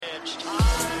It's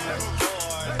time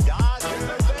for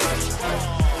Dodger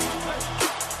baseball.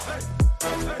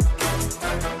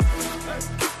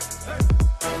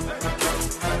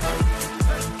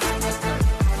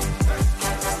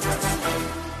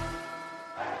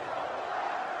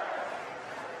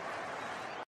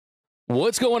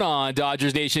 What's going on,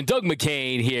 Dodgers Nation? Doug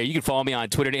McCain here. You can follow me on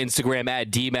Twitter and Instagram at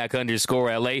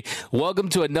DMAC_LA. Welcome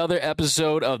to another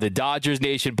episode of the Dodgers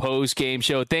Nation post-game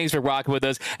show. Thanks for rocking with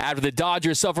us after the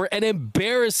Dodgers suffer an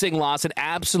embarrassing loss, an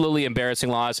absolutely embarrassing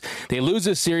loss. They lose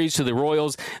this series to the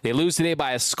Royals. They lose today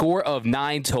by a score of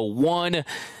 9-1.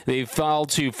 They fell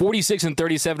to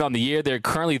 46-37 on the year. They're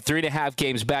currently 3.5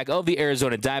 games back of the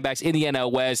Arizona Diamondbacks in the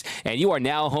NL West, and you are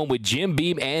now home with Jim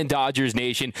Beam and Dodgers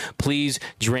Nation. Please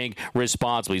drink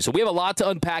responsibly. So we have a lot to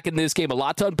unpack in this game, a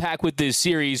lot to unpack with this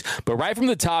series, but right from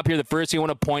the top here, the first thing I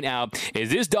want to point out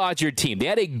is this Dodger team. They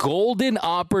had a golden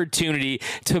opportunity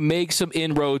to make some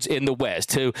inroads in the West,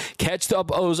 to catch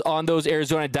up on those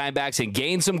Arizona Diamondbacks and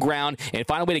gain some ground and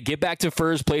find a way to get back to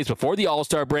first place before the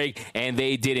All-Star break, and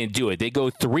they didn't do it. They go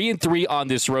 3-3 on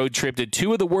this road trip to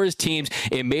two of the worst teams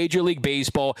in Major League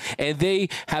Baseball, and they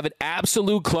have an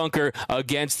absolute clunker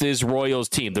against this Royals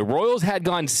team. The Royals had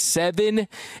gone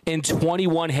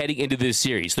 7-21 heading into this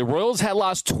series. The Royals had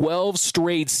lost 12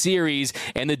 straight series,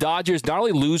 and the Dodgers not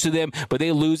only lose to them, but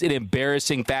they lose in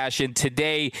embarrassing fashion.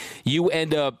 Today, you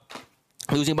end up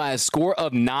losing by a score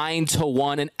of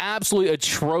 9-1, an absolutely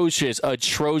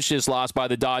atrocious loss by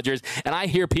the Dodgers. And I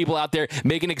hear people out there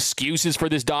making excuses for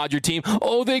this Dodger team.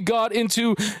 Oh, they got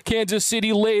into Kansas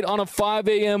City late on a 5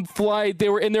 a.m. flight. They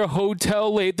were in their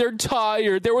hotel late. They're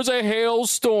tired. There was a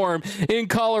hailstorm in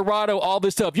Colorado, all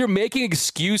this stuff. You're making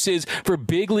excuses for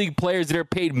big league players that are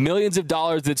paid millions of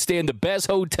dollars, that stay in the best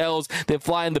hotels, that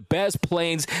fly in the best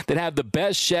planes, that have the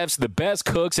best chefs, the best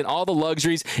cooks, and all the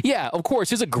luxuries. Yeah, of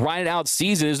course, it's a grinded out season.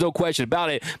 There's no question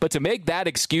about it. But to make that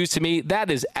excuse to me,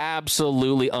 that is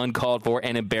absolutely uncalled for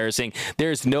and embarrassing.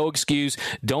 There's no excuse.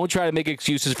 Don't try to make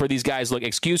excuses for these guys. Look,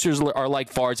 excuses are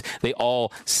like farts. They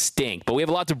all stink. But we have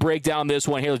a lot to break down this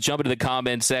one here. Let's jump into the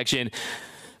comment section.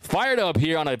 Fired up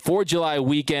here on a 4th of July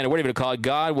weekend, or whatever you call it.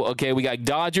 Okay, we got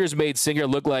Dodgers made Singer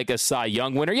look like a Cy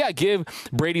Young winner. Yeah, give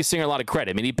Brady Singer a lot of credit.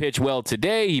 I mean, he pitched well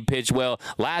today. He pitched well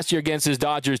last year against his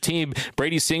Dodgers team.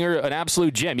 Brady Singer, an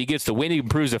absolute gem. He gets the win. He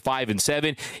improves to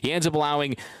 5-7. He ends up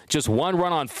allowing just 1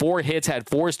 run on 4 hits, had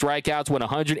 4 strikeouts, went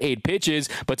 108 pitches.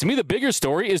 But to me, the bigger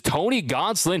story is Tony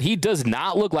Gonsolin. He does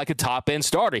not look like a top-end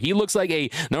starter. He looks like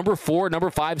a number 4, number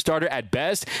 5 starter at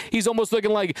best. He's almost looking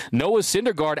like Noah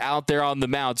Syndergaard out there on the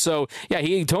mound. So, yeah,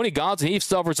 Tony Gonsolin, he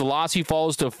suffers a loss. He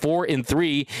falls to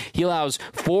 4-3. He allows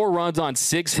 4 runs on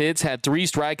 6 hits, had 3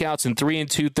 strikeouts in 3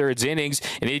 2/3 innings.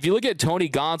 And if you look at Tony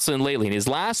Gonsolin lately, in his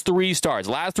last 3 starts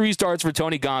for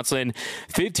Tony Gonsolin,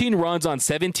 15 runs on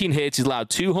 17 hits. He's allowed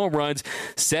 2 home runs,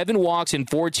 7 walks in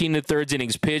 14 1/3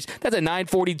 innings pitched. That's a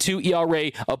 9.42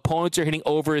 ERA. Opponents are hitting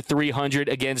over 300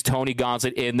 against Tony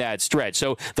Gonsolin in that stretch.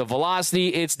 So the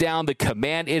velocity, it's down. The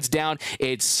command, it's down.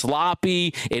 It's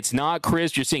sloppy. It's not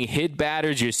crisp. You're seeing hit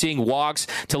batters, you're seeing walks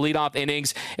to lead off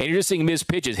innings, and you're just seeing missed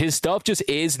pitches. His stuff just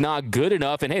is not good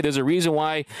enough. And hey, there's a reason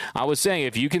why I was saying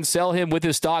if you can sell him with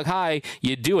his stock high,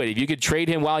 you do it. If you could trade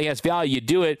him while he has value, you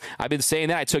do it. I've been saying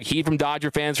that. I took heat from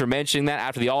Dodger fans for mentioning that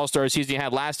after the All-Star season you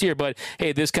had last year. But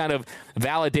hey, this kind of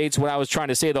validates what I was trying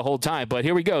to say the whole time. But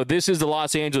here we go. This is the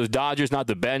Los Angeles Dodgers, not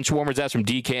the bench warmers. That's from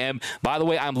DKM. By the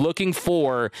way, I'm looking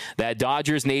for that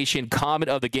Dodgers Nation comment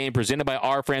of the game presented by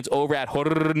our friends over at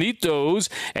Hornitos.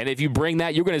 And if you bring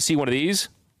that, you're going to see one of these.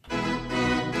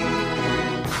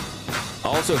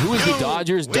 Also, who is the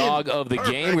Dodgers dog of the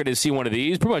game? We're going to see one of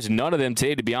these. Pretty much none of them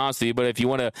today, to be honest with you. But if you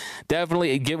want to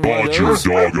definitely get one of those, see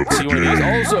one of these.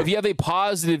 Also, if you have a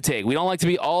positive take, we don't like to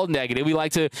be all negative. We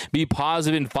like to be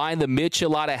positive and find the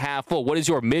Michelada half full. What is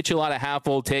your Michelada half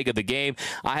full take of the game?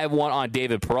 I have one on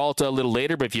David Peralta a little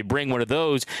later, but if you bring one of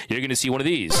those, you're going to see one of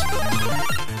these.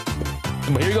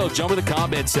 Here we go. Jump to the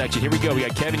comment section. Here we go. We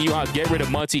got Kevin Uhas. Get rid of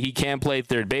Muncy. He can play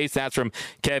third base. That's from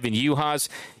Kevin Uhas.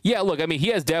 Yeah, look, I mean, he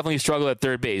has definitely struggled at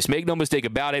third base. Make no mistake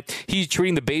about it. He's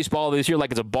treating the baseball this year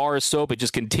like it's a bar of soap. It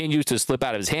just continues to slip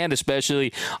out of his hand,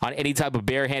 especially on any type of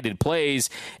barehanded plays.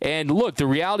 And look, the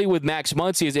reality with Max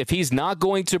Muncy is if he's not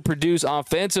going to produce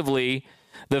offensively,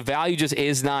 the value just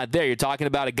is not there. You're talking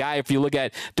about a guy, if you look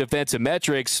at defensive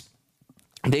metrics,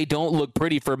 they don't look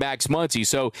pretty for Max Muncy.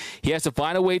 So he has to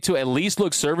find a way to at least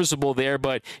look serviceable there,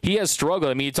 but he has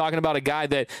struggled. I mean, you're talking about a guy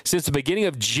that since the beginning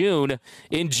of June,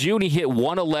 in June he hit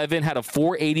 111, had a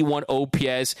 481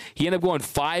 OPS. He ended up going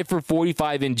 5 for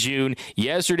 45 in June.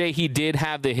 Yesterday he did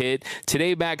have the hit.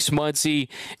 Today Max Muncy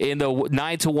in the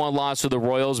 9-1 loss to the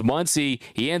Royals. Muncy,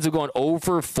 he ends up going 0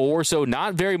 for 4, so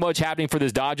not very much happening for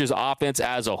this Dodgers offense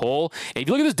as a whole. And if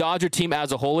you look at this Dodger team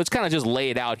as a whole, it's kind of just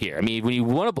laid out here. I mean, when you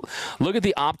want to look at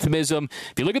the optimism,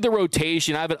 if you look at the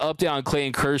rotation, I have an update on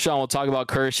Clayton Kershaw. We'll talk about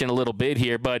Kershaw in a little bit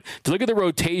here, but if you look at the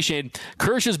rotation,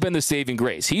 Kershaw's been the saving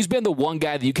grace. He's been the one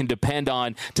guy that you can depend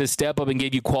on to step up and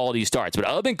give you quality starts. But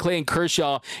other than Clayton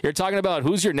Kershaw, you're talking about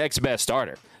who's your next best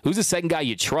starter. Who's the second guy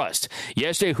you trust?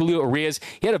 Yesterday, Julio Urias,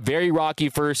 he had a very rocky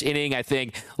first inning. I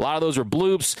think a lot of those were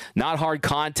bloops, not hard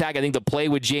contact. I think the play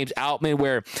with James Outman,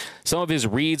 where some of his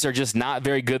reads are just not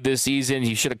very good this season.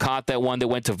 He should have caught that one that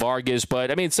went to Vargas. But,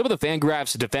 I mean, some of the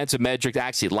Fangraphs defensive metrics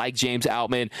actually like James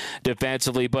Outman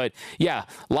defensively. But, yeah,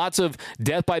 lots of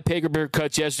death by paper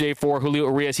cuts yesterday for Julio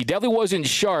Urias. He definitely wasn't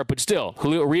sharp, but still,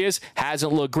 Julio Urias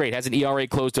hasn't looked great. Has an ERA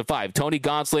close to 5. Tony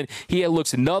Gonsolin, he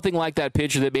looks nothing like that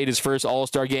pitcher that made his first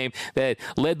All-Star game that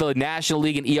led the National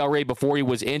League in ERA before he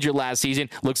was injured last season.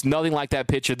 Looks nothing like that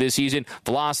pitcher this season.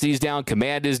 Velocity's down,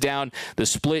 command is down, the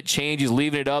split change, he's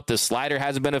leaving it up, the slider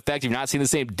hasn't been effective. You're not seeing the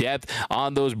same depth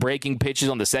on those breaking pitches,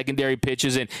 on the secondary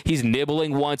pitches, and he's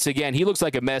nibbling once again. He looks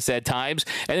like a mess at times.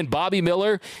 And then Bobby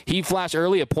Miller, he flashed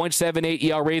early, a .78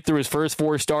 ERA through his first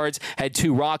 4 starts, had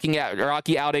 2 rocky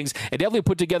outings, and definitely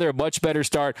put together a much better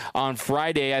start on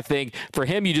Friday. I think for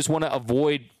him, you just want to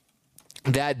avoid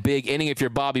that big inning if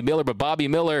you're Bobby Miller. But Bobby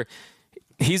Miller,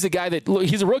 he's a guy that, look,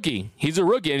 he's a rookie. He's a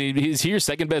rookie. And is he your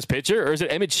second best pitcher? Or is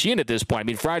it Emmett Sheehan at this point? I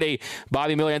mean, Friday,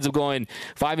 Bobby Miller ends up going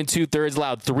 5 2/3,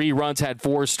 allowed 3 runs, had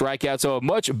 4 strikeouts. So a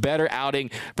much better outing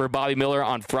for Bobby Miller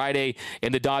on Friday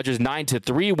in the Dodgers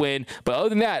 9-3 win. But other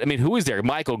than that, I mean, who is there?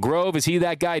 Michael Grove, is he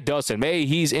that guy? Dustin May,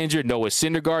 he's injured. Noah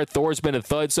Syndergaard, Thor's been a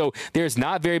thud. So there's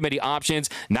not very many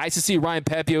options. Nice to see Ryan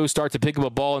Pepio start to pick up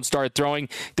a ball and start throwing.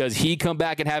 Does he come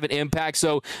back and have an impact?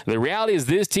 So the reality is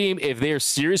this team, if they're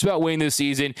serious about winning this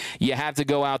season, you have to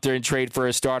go out there and trade for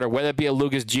a starter, whether it be a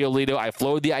Lucas Giolito. I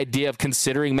floated the idea of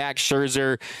considering Max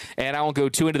Scherzer, and I won't go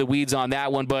too into the weeds on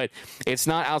that one, but it's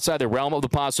not outside the realm of the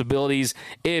possibilities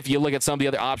if you look at some of the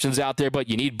other options out there. But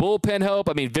you need bullpen help.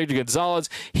 I mean, Victor Gonzalez,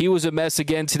 he was a mess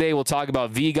again today. We'll talk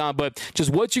about Vigon, but just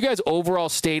what's your guys' overall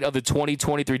state of the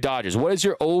 2023 Dodgers? What is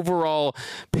your overall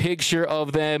picture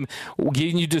of them?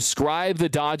 Can you describe the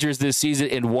Dodgers this season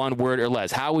in one word or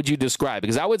less? How would you describe it?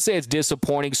 Because I would say it's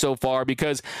disappointing so far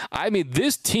because, I mean,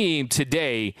 this team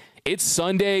today, it's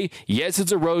Sunday. Yes,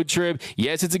 it's a road trip.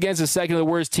 Yes, it's against the second of the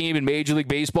worst team in Major League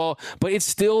Baseball, but it's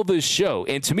still the show.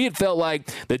 And to me, it felt like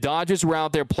the Dodgers were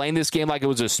out there playing this game like it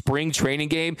was a spring training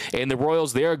game, and the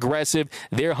Royals, they're aggressive,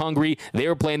 they're hungry, they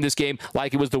were playing this game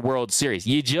like it was the World Series.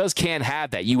 You just can't have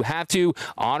that. You have to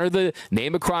honor the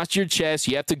name across your chest.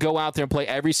 You have to go out there and play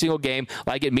every single game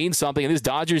like it means something. And this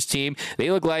Dodgers team,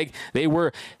 they look like they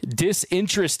were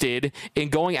disinterested in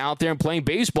going out there and playing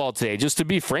baseball today. Just to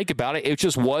be frank about it, it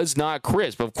just was not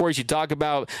crisp. Of course, you talk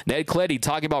about Ned Cleddy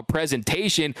talking about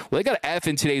presentation. Well, they got an F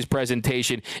in today's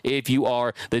presentation if you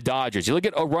are the Dodgers. You look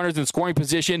at runners in scoring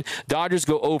position, Dodgers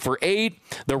go 0 for 8.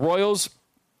 The Royals,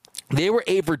 they were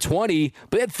 8 for 20,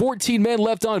 but they had 14 men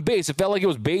left on base. It felt like it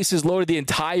was bases loaded the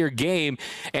entire game,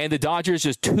 and the Dodgers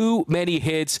just too many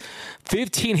hits.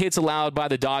 15 hits allowed by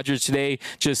the Dodgers today,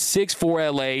 just 6 for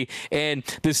LA, and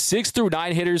the 6 through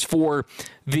 9 hitters for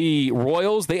the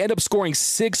Royals, they end up scoring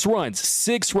 6 runs.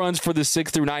 6 runs for the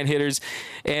 6 through 9 hitters,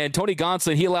 and Tony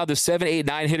Gonsolin, he allowed the 7, 8,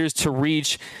 9 hitters to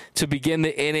reach to begin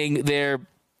the inning there.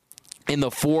 In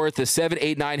the 4th, the 7,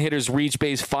 8, 9 hitters reached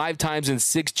base 5 times in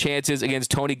 6 chances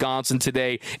against Tony Gonsolin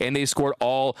today, and they scored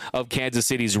all of Kansas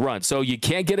City's runs. So you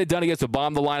can't get it done against the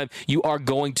bottom of the lineup. You are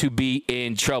going to be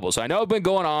in trouble. So I know I've been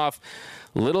going off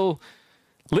little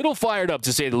fired up,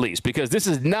 to say the least, because this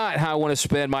is not how I want to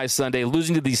spend my Sunday,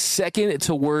 losing to the second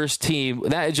to worst team.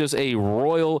 That is just a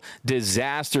royal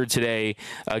disaster today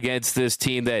against this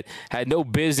team that had no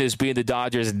business being the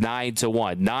Dodgers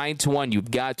 9-1. 9-1, you've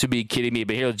got to be kidding me.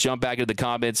 But here, let's jump back into the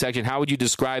comment section. How would you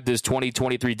describe this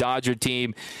 2023 Dodger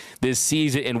team this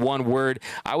season in one word?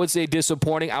 I would say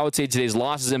disappointing. I would say today's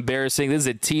loss is embarrassing. This is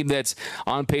a team that's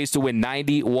on pace to win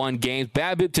 91 games.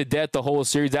 Bad bit to death the whole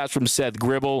series. That's from Seth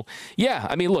Gribble. Yeah,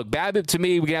 I mean, mean, look, BABIP, to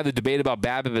me, we can have the debate about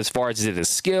BABIP as far as is it a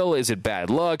skill, is it bad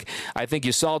luck? I think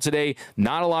you saw today,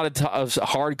 not a lot of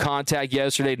hard contact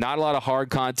yesterday, not a lot of hard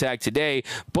contact today,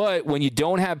 but when you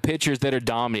don't have pitchers that are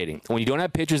dominating, when you don't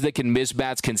have pitchers that can miss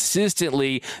bats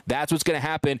consistently, that's what's going to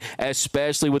happen,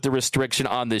 especially with the restriction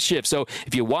on the shift. So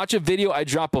if you watch a video I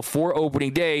dropped before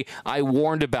opening day, I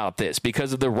warned about this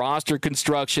because of the roster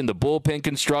construction, the bullpen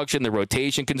construction, the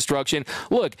rotation construction.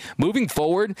 Look, moving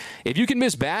forward, if you can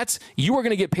miss bats, you are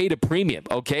going to get paid a premium,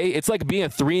 okay? It's like being a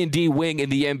 3-and-D wing in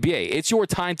the NBA. It's your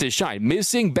time to shine.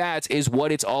 Missing bats is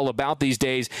what it's all about these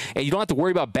days, and you don't have to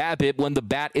worry about BABIP when the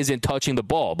bat isn't touching the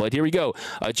ball. But here we go.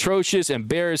 Atrocious,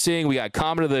 embarrassing. We got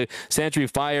comment of the Century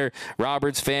Fire.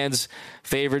 Roberts fans'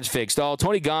 favorites fixed all.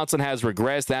 Tony Gonsolin has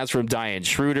regressed. That's from Diane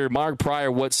Schroeder. Mark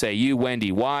Pryor, what say you?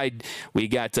 Wendy Wide. We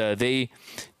got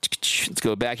let's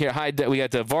go back here. Hi, we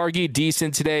got Vargy,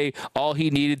 decent today. All he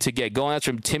needed to get going. That's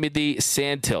from Timothy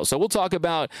Santil. So we'll talk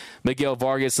about Miguel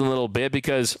Vargas in a little bit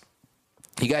because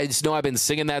you guys know I've been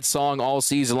singing that song all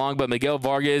season long, but Miguel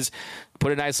Vargas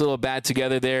put a nice little bat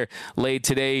together there late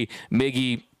today.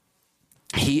 Miggy,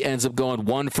 he ends up going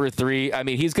 1 for 3. I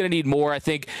mean, he's going to need more. I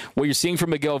think what you're seeing from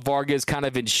Miguel Vargas kind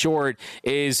of in short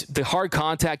is the hard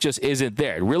contact just isn't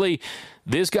there. Really,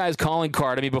 this guy's calling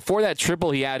card, I mean, before that triple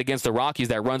he had against the Rockies,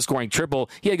 that run-scoring triple,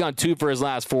 he had gone 2 for his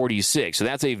last 46. So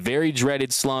that's a very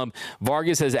dreaded slump.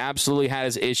 Vargas has absolutely had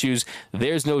his issues.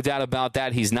 There's no doubt about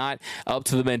that. He's not up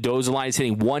to the Mendoza line. He's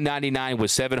hitting 199 with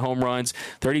 7 home runs,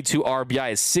 32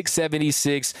 RBI,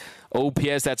 676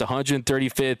 OPS, that's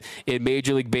 135th in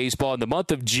Major League Baseball. In the month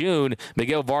of June,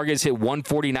 Miguel Vargas hit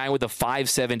 149 with a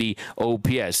 570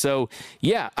 OPS. So,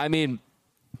 yeah, I mean,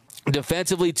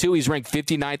 defensively, too, he's ranked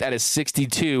 59th out of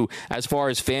 62 as far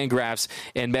as Fangraphs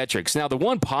and metrics. Now, the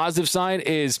one positive sign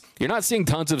is you're not seeing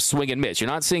tons of swing and miss. You're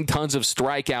not seeing tons of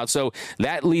strikeouts. So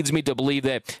that leads me to believe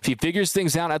that if he figures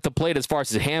things out at the plate as far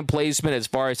as his hand placement, as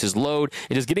far as his load,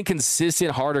 and just getting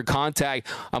consistent, harder contact,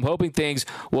 I'm hoping things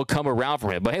will come around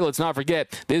for him. But, hey, let's not forget,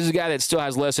 this is a guy that still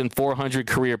has less than 400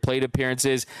 career plate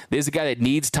appearances. This is a guy that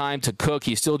needs time to cook.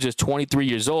 He's still just 23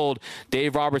 years old.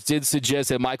 Dave Roberts did suggest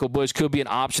that Michael Busch could be an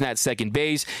option at second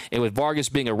base, and with Vargas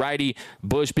being a righty,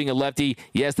 Busch being a lefty,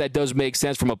 yes, that does make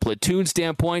sense from a platoon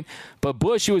standpoint, but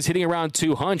Busch, he was hitting around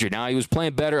 200. Now, he was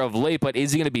playing better of late, but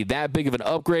is he going to be that big of an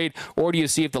upgrade, or do you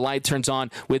see if the light turns on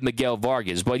with Miguel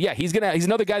Vargas? But yeah, he's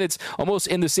another guy that's almost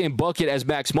in the same bucket as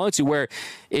Max Muncy, where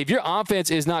if your offense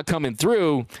is not coming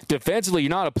through, defensively, you're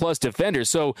not a plus defender,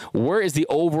 so where is the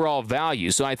overall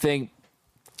value? So I think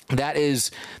that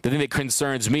is the thing that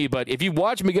concerns me. But if you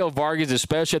watch Miguel Vargas,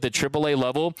 especially at the AAA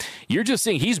level, you're just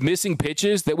seeing he's missing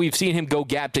pitches that we've seen him go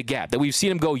gap to gap, that we've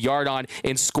seen him go yard on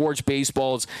and scorch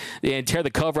baseballs and tear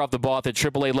the cover off the ball at the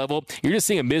AAA level. You're just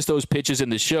seeing him miss those pitches in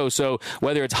the show. So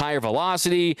whether it's higher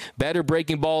velocity, better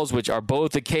breaking balls, which are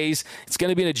both the case, it's going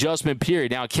to be an adjustment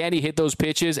period. Now, can he hit those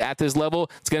pitches at this level?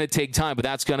 It's going to take time, but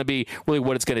that's going to be really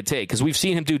what it's going to take because we've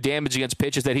seen him do damage against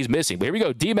pitches that he's missing. But here we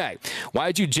go. D-Mac, why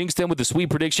did you jinx them with the sweep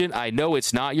prediction? I know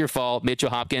it's not your fault, Mitchell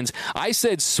Hopkins. I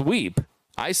said sweep.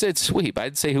 I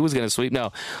didn't say who was going to sweep.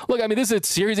 No. Look, I mean, this is a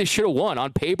series they should have won.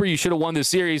 On paper, you should have won this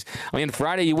series. I mean,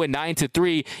 Friday, you went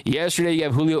 9-3. Yesterday, you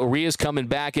have Julio Urias coming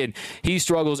back, and he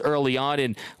struggles early on,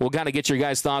 and we'll kind of get your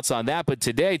guys' thoughts on that. But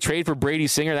today, trade for Brady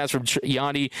Singer. That's from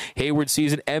Yanni Hayward's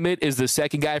season. Emmett is the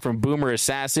second guy from Boomer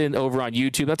Assassin over on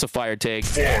YouTube. That's a fire take.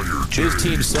 This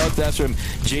team sucked. That's from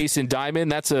Jason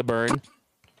Diamond. That's a burn.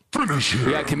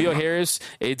 We got Camille Harris.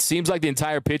 It seems like the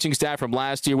entire pitching staff from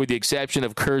last year, with the exception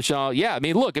of Kershaw. Yeah, I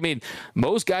mean, look,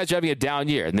 most guys are having a down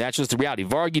year, and that's just the reality.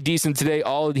 Vargy decent today.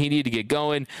 All he needed to get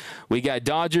going. We got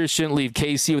Dodgers shouldn't leave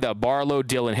KC without Barlow,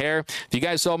 Dylan Hare. If you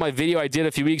guys saw my video I did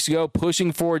a few weeks ago,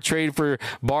 pushing for a trade for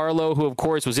Barlow, who, of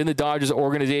course, was in the Dodgers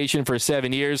organization for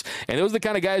 7 years, and those are the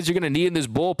kind of guys you're going to need in this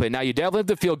bullpen. Now, you definitely have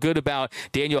to feel good about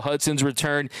Daniel Hudson's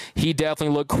return. He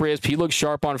definitely looked crisp. He looked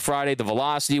sharp on Friday. The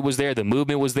velocity was there. The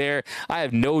movement was there. I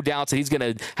have no doubts that he's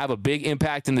going to have a big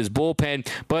impact in this bullpen.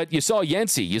 But you saw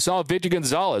Yency. You saw Victor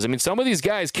Gonzalez. I mean, some of these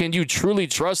guys, can you truly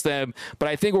trust them? But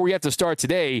I think where we have to start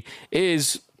today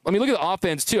is, look at the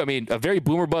offense, too. I mean, a very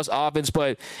boomer-bust offense,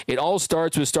 but it all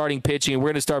starts with starting pitching. We're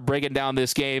going to start breaking down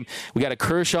this game. We got a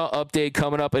Kershaw update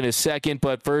coming up in a second,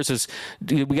 but first,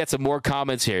 we got some more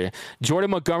comments here.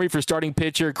 Jordan Montgomery for starting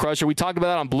pitcher, Crusher. We talked about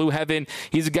that on Blue Heaven.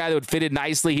 He's a guy that would fit in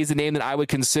nicely. He's a name that I would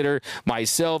consider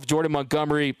myself. Jordan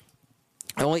Montgomery.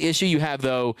 The only issue you have,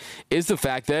 though, is the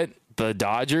fact that the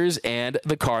Dodgers and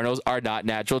the Cardinals are not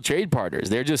natural trade partners.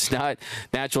 They're just not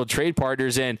natural trade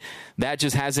partners, and that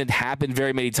just hasn't happened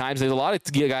very many times. There's a lot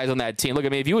of guys on that team. Look,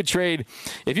 if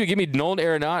you give me Nolan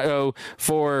Arenado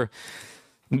for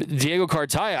Diego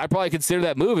Cartaya, I'd probably consider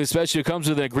that move, especially if it comes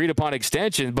with an agreed-upon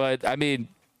extension. But, I mean,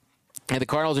 and the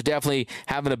Cardinals are definitely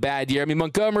having a bad year. I mean,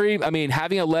 Montgomery,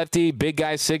 having a lefty, big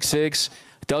guy, 6'6",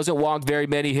 doesn't walk very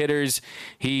many hitters.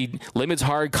 He limits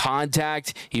hard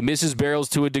contact. He misses barrels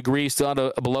to a degree, still at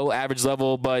a below average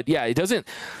level. But, yeah, it doesn't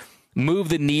move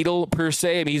the needle per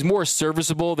se. I mean, he's more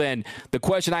serviceable than the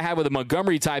question I have with the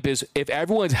Montgomery type is if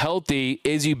everyone's healthy,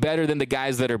 is he better than the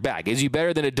guys that are back? Is he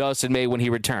better than a Dustin May when he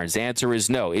returns? The answer is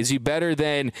no. Is he better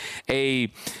than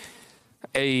a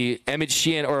Emmett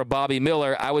Sheehan or a Bobby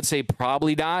Miller? I would say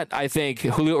probably not. I think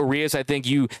Julio Urias, I think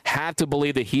you have to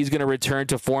believe that he's going to return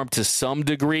to form to some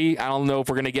degree. I don't know if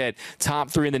we're going to get top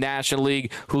 3 in the National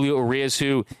League. Julio Urias,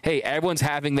 who, hey, everyone's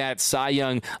having that Cy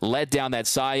Young letdown, that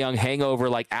Cy Young hangover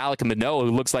like Alek Manoah,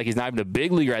 who looks like he's not even a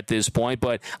big leaguer at this point.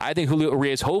 But I think Julio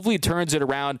Urias hopefully turns it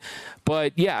around.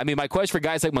 But, yeah, I mean, my question for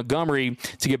guys like Montgomery,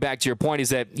 to get back to your point, is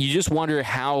that you just wonder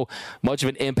how much of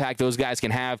an impact those guys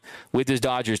can have with this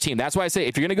Dodgers team. That's why I say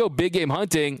if you're going to go big game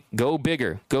hunting, go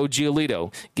bigger. Go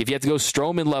Giolito. If you have to go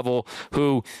Stroman level,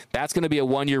 who that's going to be a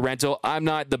one-year rental. I'm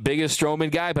not the biggest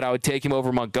Stroman guy, but I would take him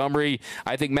over Montgomery.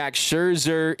 I think Max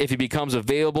Scherzer, if he becomes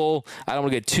available, I don't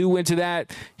want to get too into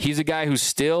that. He's a guy who's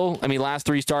still, last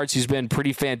 3 starts, he's been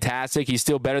pretty fantastic. He's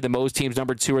still better than most teams'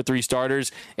 number 2 or 3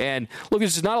 starters. And look,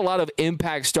 there's just not a lot of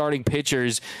impact starting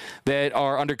pitchers that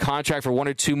are under contract for 1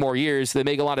 or 2 more years that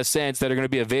make a lot of sense that are going to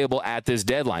be available at this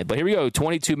deadline. But here we go,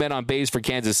 22 men on base for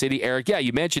Kansas City. Eric, yeah,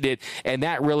 you mentioned it, and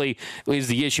that really is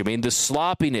the issue. The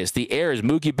sloppiness, the errors.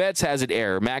 Mookie Betts has an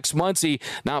error. Max Muncy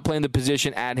not playing the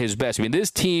position at his best.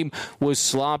 This team was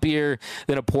sloppier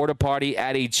than a porta potty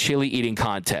at a chili eating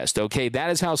contest. Okay,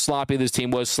 that is how sloppy this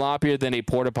team was. Sloppier than a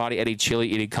porta potty at a chili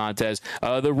eating contest.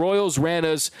 The Royals ran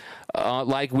us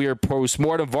like we were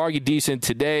post-mortem. Vargy decent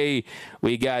today.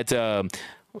 We got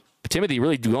Timothy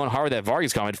really going hard with that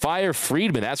Vargas comment. Fire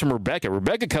Friedman. That's from Rebecca.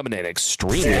 Rebecca coming in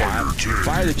extremely hot.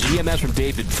 Fire the GM. That's from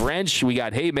David French. We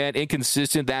got, hey, man,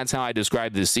 inconsistent. That's how I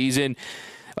describe this season.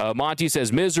 Monty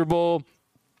says miserable.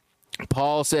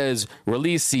 Paul says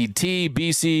release CT.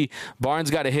 BC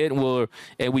Barnes got a hit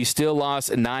and we still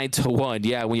lost 9-1.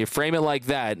 Yeah, when you frame it like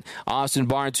that, Austin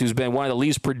Barnes, who's been one of the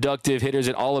least productive hitters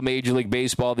in all of Major League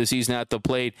Baseball this season at the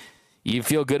plate, you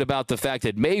feel good about the fact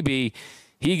that maybe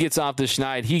he gets off the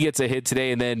schneid, he gets a hit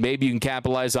today, and then maybe you can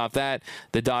capitalize off that.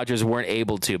 The Dodgers weren't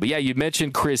able to. But, yeah, you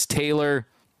mentioned Chris Taylor.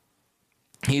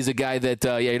 He's a guy that,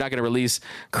 you're not going to release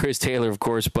Chris Taylor, of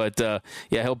course, but,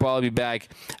 he'll probably be back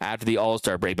after the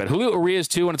All-Star break. But Julio Urias,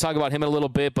 too, I want to talk about him in a little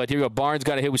bit, but here we go. Barnes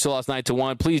got a hit. We still lost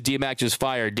 9-1. Please, D-Mac just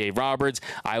fired Dave Roberts.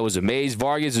 I was amazed.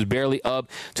 Vargas is barely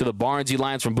up to the Barnesy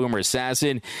lines from Boomer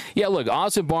Assassin. Yeah, look,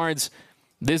 Austin Barnes,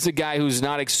 this is a guy who's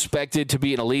not expected to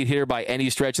be an elite hitter by any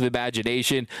stretch of the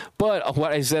imagination. But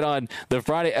what I said on the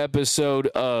Friday episode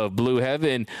of Blue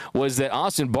Heaven was that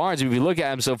Austin Barnes, if you look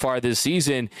at him so far this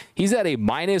season, he's at a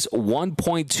minus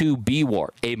 1.2 B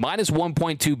WAR. A minus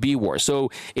 1.2 B WAR.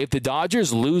 So if the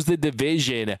Dodgers lose the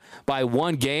division by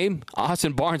 1 game,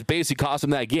 Austin Barnes basically cost him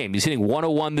that game. He's hitting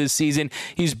 101 this season.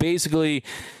 He's basically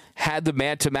had the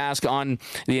man-to-mask on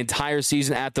the entire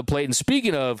season at the plate. And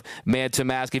speaking of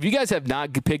man-to-mask, if you guys have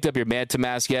not picked up your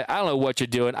man-to-mask yet, I don't know what you're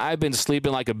doing. I've been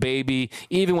sleeping like a baby.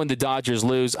 Even when the Dodgers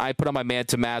lose, I put on my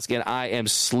man-to-mask, and I am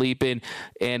sleeping,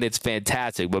 and it's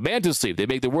fantastic. But Man-to-Sleep, they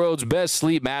make the world's best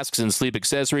sleep masks and sleep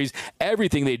accessories.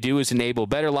 Everything they do is enable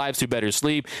better lives through better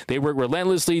sleep. They work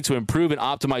relentlessly to improve and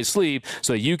optimize sleep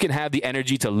so you can have the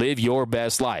energy to live your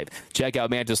best life. Check out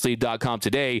mantosleep.com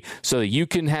today so that you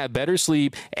can have better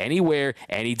sleep anywhere,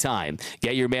 anytime.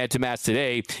 Get your Man-to-Mask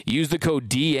today. Use the code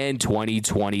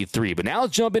DN2023. But now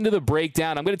let's jump into the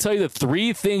breakdown. I'm going to tell you the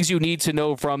 3 things you need to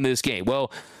know from this game.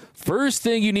 Well, first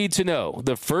thing you need to know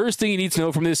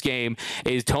from this game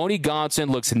is Tony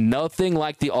Gonsolin looks nothing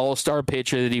like the all-star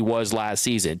pitcher that he was last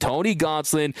season. Tony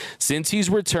Gonsolin, since he's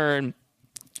returned,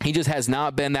 he just has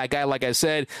not been that guy. Like I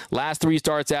said, last 3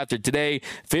 starts after today,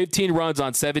 15 runs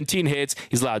on 17 hits.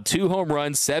 He's allowed 2 home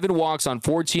runs, 7 walks on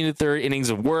 14 1/3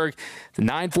 innings of work,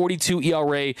 9.42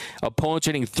 ERA, opponents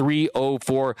hitting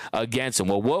 .304 against him.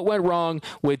 Well, what went wrong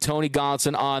with Tony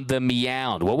Gonsolin on the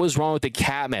mound? What was wrong with the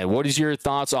Catman? What is your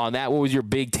thoughts on that? What was your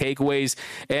big takeaways?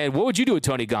 And what would you do with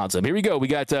Tony Gonsolin? Here we go. We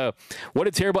got what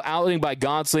a terrible outing by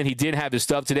Gonsolin. He did have his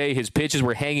stuff today. His pitches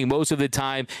were hanging most of the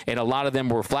time, and a lot of them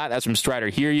were flat. That's from Strider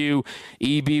here. hear you.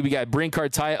 EB, we got Brink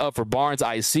Cartaya up for Barnes.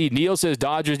 I see. Neil says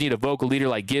Dodgers need a vocal leader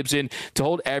like Gibson to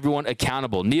hold everyone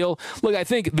accountable. Neil, look, I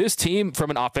think this team,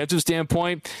 from an offensive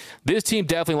standpoint, this team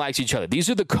definitely likes each other. These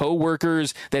are the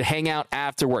co-workers that hang out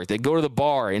after work. They go to the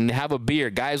bar and have a beer.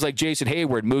 Guys like Jason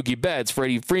Hayward, Mookie Betts,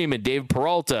 Freddie Freeman, David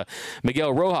Peralta,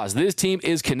 Miguel Rojas. This team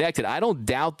is connected. I don't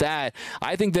doubt that.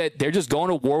 I think that they're just going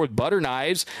to war with butter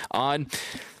knives on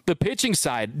the pitching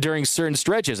side during certain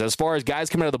stretches. As far as guys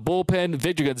coming out of the bullpen,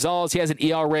 Victor Gonzalez, he has an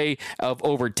ERA of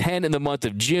over 10 in the month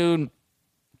of June.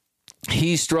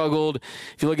 He struggled.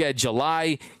 If you look at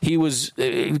July, he was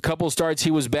a couple starts,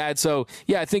 he was bad. So,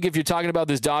 yeah, I think if you're talking about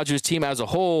this Dodgers team as a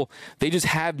whole, they just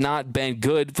have not been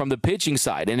good from the pitching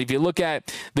side. And if you look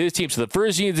at this team, so the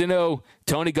first you need to know,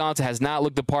 Tony Gonsolin has not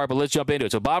looked the part, but let's jump into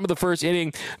it. So bottom of the first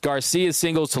inning, Garcia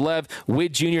singles to left.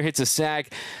 Witt Jr. hits a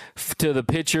sack to the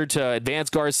pitcher to advance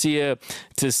Garcia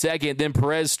to second. Then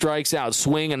Perez strikes out,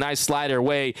 swing, a nice slider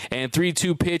away, and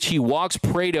 3-2 pitch. He walks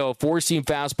Prado, four-seam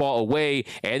fastball away,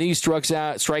 and then he strikes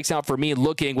out for me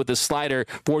looking with the slider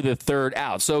for the third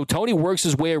out. So Tony works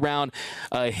his way around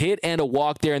a hit and a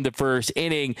walk there in the first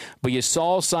inning, but you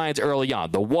saw signs early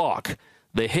on. The walk,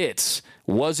 the hits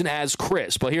wasn't as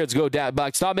crisp. But here, let's go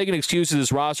back. Stop making excuses.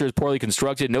 This roster is poorly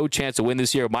constructed. No chance to win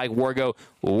this year. Mike Wargo,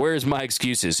 where's my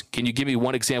excuses? Can you give me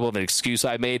one example of an excuse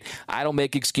I made? I don't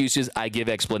make excuses. I give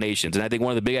explanations. And I think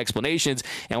one of the big explanations,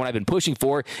 and what I've been pushing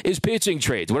for, is pitching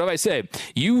trades. What have I said?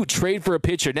 You trade for a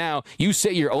pitcher now, you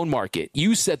set your own market.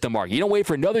 You set the market. You don't wait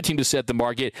for another team to set the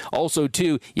market. Also,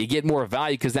 too, you get more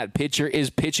value because that pitcher is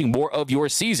pitching more of your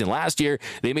season. Last year,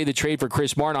 they made the trade for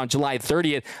Chris Martin on July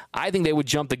 30th. I think they would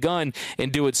jump the gun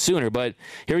and do it sooner. But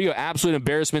here we go. Absolute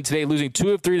embarrassment today, losing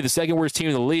 2 of 3 to the second worst team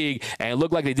in the league, and it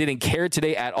looked like they didn't care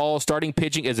today at all. Starting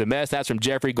pitching is a mess. That's from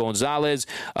Jeffrey Gonzalez.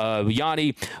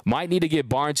 Yanni might need to get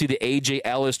Barnes the A.J.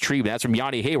 Ellis treatment. That's from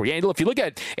Yanni Hayward. Yeah, if you look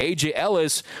at A.J.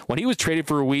 Ellis, when he was traded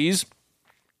for Ruiz,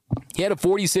 he had a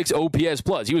 46 OPS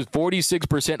plus. He was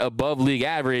 46% above league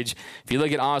average. If you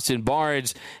look at Austin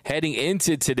Barnes heading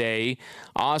into today,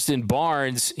 Austin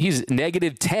Barnes, he's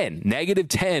negative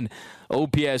 10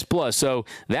 OPS plus. So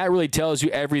that really tells you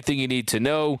everything you need to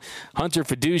know. Hunter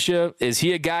Fiducia, is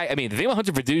he a guy? I mean, the thing about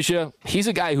Hunter Fiducia, he's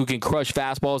a guy who can crush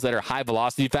fastballs that are high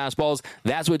velocity fastballs.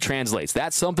 That's what translates.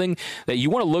 That's something that you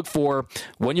want to look for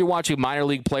when you're watching minor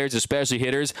league players, especially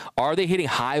hitters. Are they hitting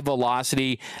high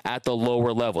velocity at the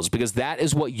lower levels? Because that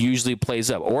is what usually plays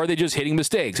up. Or are they just hitting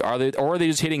mistakes? Or are they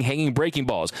just hitting hanging breaking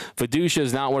balls? Fiducia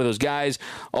is not one of those guys.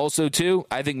 Also, too,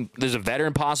 I think there's a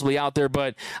veteran possibly out there,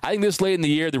 but I think this late in the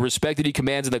year, the respect that he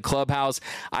commands in the clubhouse,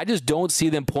 I just don't see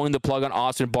them pulling the plug on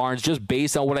Austin Barnes just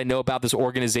based on what I know about this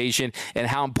organization and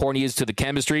how important he is to the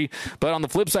chemistry. But on the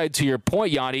flip side, to your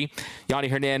point, Yanni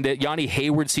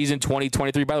Hayward season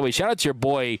 2023. By the way, shout out to your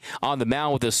boy on the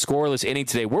mound with a scoreless inning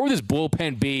today. Where would this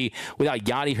bullpen be without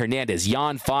Yanni Hernandez?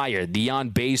 Yan fire, the Yan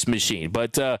base machine.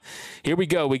 But here we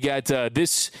go. We got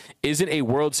this isn't a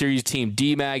World Series team,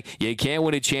 D-Mag. You can't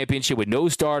win a championship with no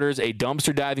starters, a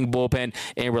dumpster diving bullpen,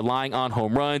 and relying on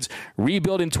home runs.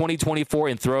 Rebuild in 2024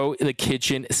 and throw the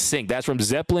kitchen sink. That's from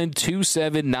Zeppelin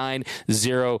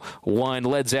 27901.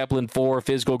 Led Zeppelin 4,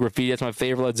 Physical Graffiti. That's my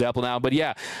favorite Led Zeppelin album. But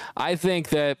yeah, I think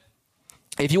that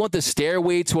if you want the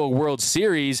stairway to a World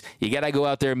Series, you got to go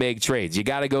out there and make trades. You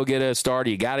got to go get a starter.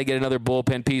 You got to get another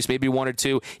bullpen piece, maybe one or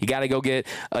two. You got to go get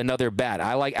another bat.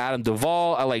 I like Adam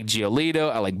Duvall. I like Giolito.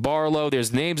 I like Barlow.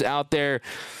 There's names out there.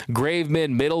 Graveman,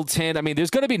 Middleton. I mean,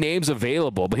 there's going to be names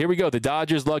available. But here we go. The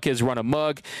Dodgers' luck has run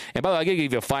amok. And by the way, I'm going to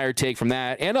give you a fire take from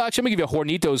that. And actually, I'm going to give you a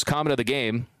Hornitos comment of the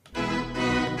game.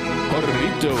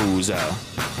 Hornitos.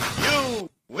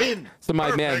 Win. So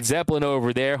my man Zeppelin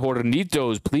over there,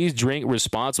 Hornitos, please drink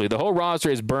responsibly. The whole roster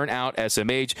is burnt out,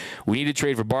 SMH. We need to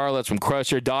trade for Barlow. That's from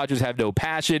Crusher. Dodgers have no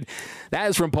passion. That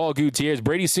is from Paul Gutierrez.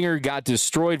 Brady Singer got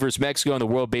destroyed versus Mexico in the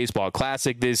World Baseball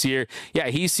Classic this year. Yeah,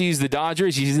 he sees the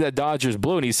Dodgers. He sees that Dodgers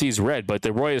blue, and he sees red. But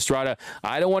the Roy Estrada,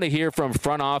 I don't want to hear from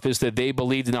front office that they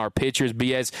believed in our pitchers.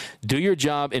 BS. Do your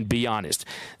job and be honest.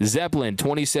 Zeppelin,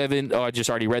 27. Oh, I just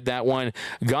already read that one.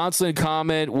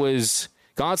 Gonsolin's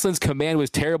command was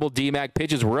terrible. D-Mac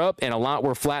pitches were up and a lot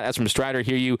were flat. That's from Strider.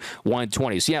 Hear you,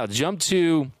 120. So, yeah, let's jump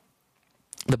to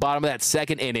the bottom of that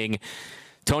second inning.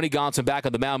 Tony Gonsolin back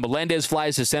on the mound. Melendez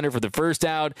flies to center for the first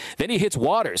out. Then he hits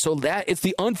Waters. So it's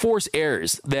the unforced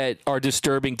errors that are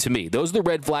disturbing to me. Those are the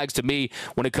red flags to me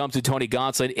when it comes to Tony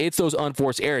Gonsolin. It's those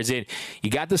unforced errors. And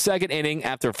you got the second inning.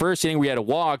 After first inning, we had a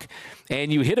walk,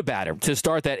 and you hit a batter to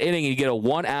start that inning, and you get a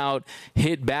one-out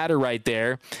hit batter right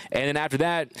there. And then after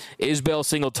that, Isbell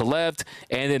single to left,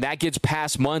 and then that gets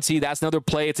past Muncy. That's another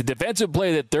play. It's a defensive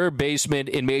play that third baseman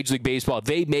in Major League Baseball,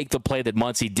 they make the play that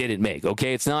Muncy didn't make.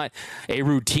 Okay, it's not a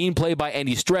routine play by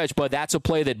any stretch, but that's a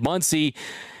play that Muncy,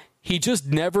 he just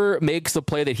never makes the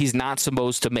play that he's not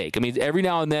supposed to make. I mean, every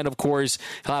now and then, of course,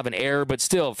 he'll have an error, but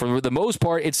still, for the most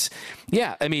part, it's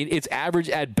average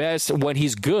at best when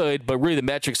he's good, but really the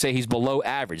metrics say he's below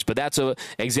average. But that's an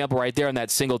example right there on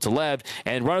that single to left.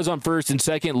 And runners on first and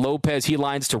second, Lopez, he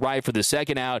lines to right for the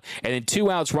second out. And then 2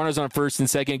 outs, runners on first and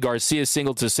second, Garcia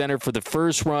single to center for the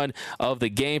first run of the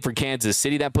game for Kansas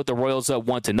City. That put the Royals up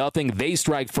 1-0. They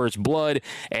strike first blood,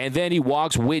 and then he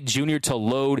walks Witt Jr. to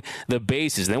load the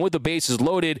bases. Then with the bases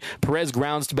loaded, Perez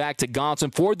grounds back to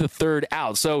Gonsolin for the third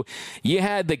out. So you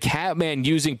had the Catman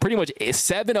using pretty much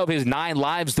 7 of his 9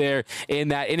 lives there in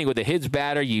that inning with the hits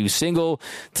batter. You single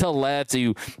to left.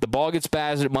 The ball gets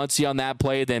passed at Muncy on that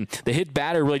play. Then the hit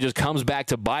batter really just comes back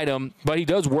to bite him. But he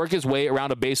does work his way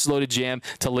around a bases-loaded jam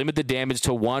to limit the damage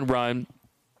to 1 run.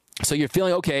 So you're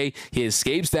feeling, okay, he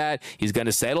escapes that. He's going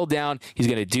to settle down. He's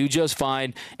going to do just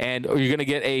fine. And you're going to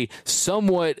get a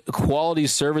somewhat quality,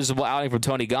 serviceable outing from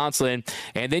Tony Gonsolin.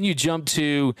 And then you jump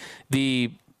to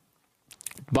the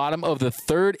bottom of the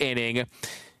third inning.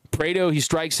 Prado, he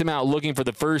strikes him out looking for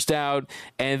the first out,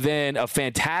 and then a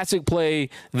fantastic play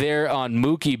there on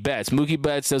Mookie Betts. Mookie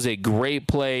Betts does a great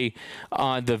play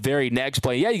on the very next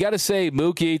play. Yeah, you got to say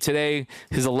Mookie today,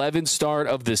 his 11th start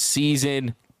of the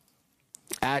season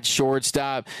at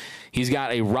shortstop. He's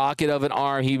got a rocket of an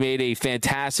arm. He made a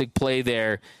fantastic play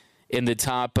there in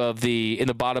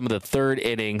the bottom of the third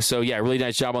inning. So yeah, really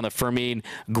nice job on the Fermin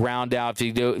ground out.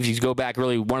 If you go back,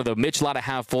 really one of the Michelada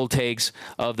half full takes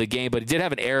of the game, but he did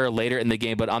have an error later in the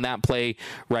game. But on that play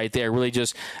right there, really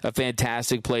just a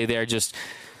fantastic play there.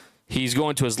 He's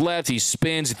going to his left. He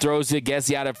spins, he throws it, gets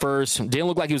the out at first. Didn't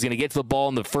look like he was going to get to the ball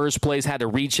in the first place. Had to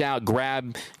reach out,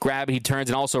 grab it. He turns,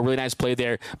 and also a really nice play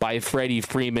there by Freddie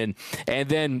Freeman. And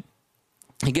then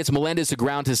he gets Melendez to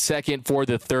ground to second for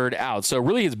the third out. So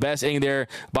really his best inning there,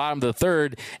 bottom of the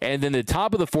third. And then the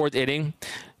top of the fourth inning,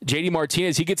 J.D.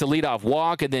 Martinez, he gets a leadoff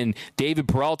walk, and then David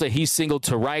Peralta, he's singled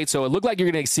to right. So it looked like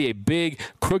you're going to see a big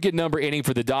crooked number inning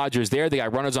for the Dodgers there. They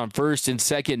got runners on first and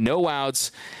second, no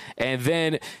outs. And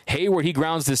then Hayward, he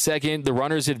grounds to second. The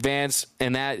runners advance,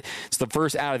 and that's the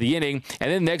first out of the inning. And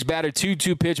then next batter,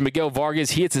 2-2 pitch, Miguel Vargas.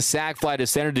 He hits a sac fly to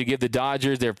center to give the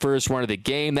Dodgers their first run of the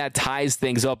game. That ties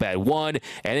things up at 1.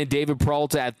 And then David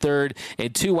Peralta at third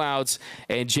and 2 outs.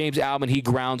 And James Outman, he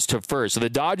grounds to first. So the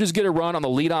Dodgers get a run on the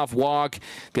leadoff walk.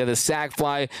 They got the sac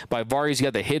fly by Vargas. You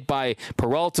got the hit by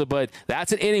Peralta. But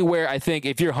that's an inning where I think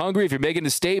if you're hungry, if you're making a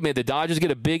statement, the Dodgers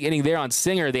get a big inning there on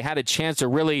Singer. They had a chance to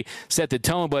really set the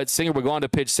tone, but Singer would go on to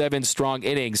pitch 7 strong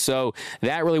innings. So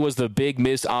that really was the big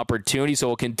missed opportunity. So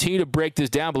we'll continue to break this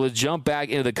down, but let's jump back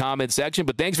into the comment section.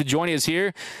 But thanks for joining us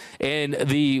here. And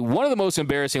one of the most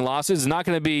embarrassing losses is not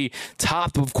going to be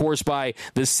topped, of course, by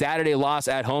the Saturday loss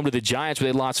at home to the Giants,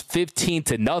 where they lost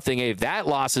 15-0. If that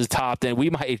loss is topped, then we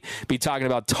might be talking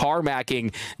about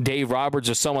tarmacking Dave Roberts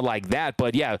or someone like that.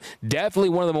 But yeah, definitely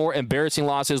one of the more embarrassing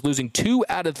losses, losing 2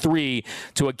 out of 3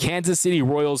 to a Kansas City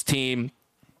Royals team.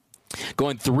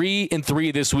 Going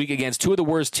 3-3 this week against 2 of the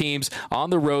worst teams on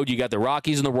the road. You got the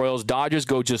Rockies and the Royals. Dodgers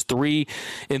go just 3-3.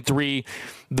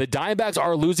 The Diamondbacks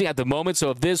are losing at the moment,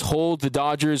 so if this holds, the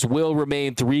Dodgers will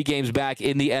remain 3 games back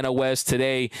in the NL West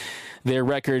today. Their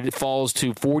record falls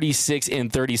to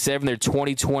 46-37. They're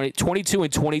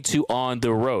 22-22 on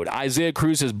the road. Isaiah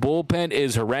Cruz's bullpen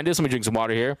is horrendous. Let me drink some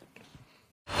water here.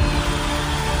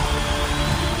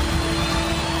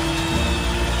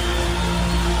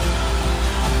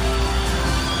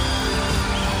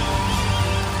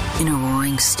 In a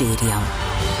roaring stadium,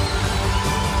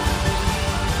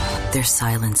 their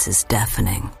silence is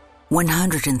deafening.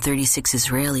 136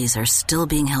 Israelis are still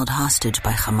being held hostage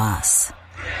by Hamas.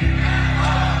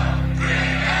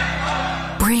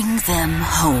 Bring them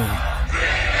home.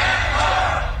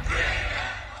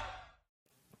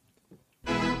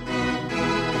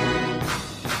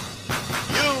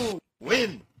 You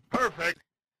win. Perfect.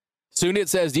 Sunit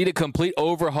says, need a complete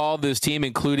overhaul of this team,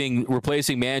 including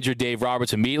replacing manager Dave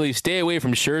Roberts immediately. Stay away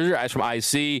from Scherzer, as from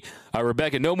IC.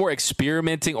 Rebecca, no more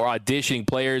experimenting or auditioning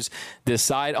players.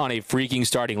 Decide on a freaking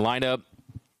starting lineup.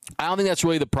 I don't think that's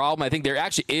really the problem. I think there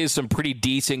actually is some pretty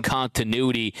decent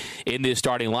continuity in this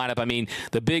starting lineup. I mean,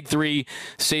 the big 3,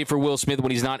 save for Will Smith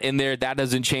when he's not in there, that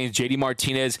doesn't change. J.D.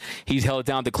 Martinez, he's held it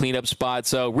down the cleanup spot.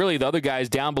 So really the other guys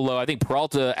down below, I think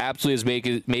Peralta absolutely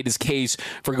has made his case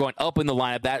for going up in the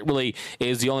lineup. That really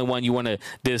is the only one you want to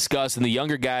discuss. And the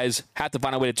younger guys have to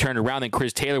find a way to turn it around. And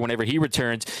Chris Taylor, whenever he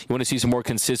returns, you want to see some more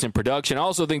consistent production. I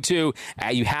also think, too,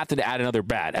 you have to add another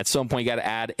bat. At some point, you got to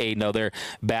add another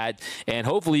bat. And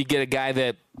hopefully you get a guy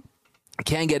that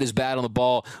can get his bat on the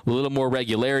ball with a little more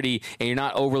regularity, and you're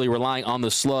not overly relying on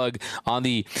the slug, on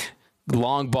the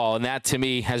long ball. And that, to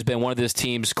me, has been one of this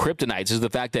team's kryptonites, is the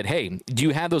fact that, hey, do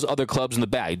you have those other clubs in the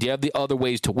bag? Do you have the other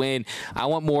ways to win? I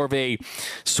want more of a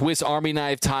Swiss Army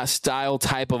knife style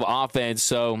type of offense.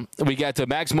 So we got to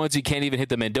Max Muncy, can't even hit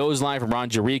the Mendoza line from Ron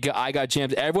Jarica. I got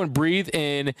jams. Everyone breathe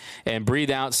in and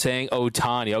breathe out saying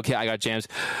Ohtani. Okay, I got jams.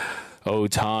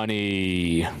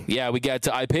 Ohtani. Yeah, we got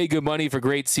to, I paid good money for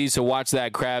great seats to watch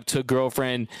that crap. Took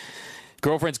girlfriend's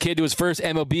kid to his first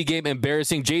MLB game.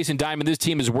 Embarrassing. Jason Diamond, this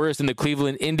team is worse than the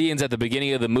Cleveland Indians at the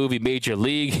beginning of the movie Major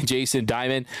League. Jason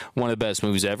Diamond, one of the best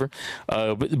movies ever.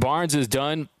 Barnes is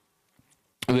done.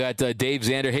 We got Dave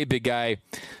Xander. Hey, big guy.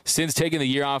 Since taking the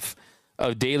year off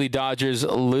of daily Dodgers,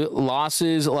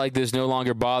 losses like this no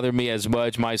longer bother me as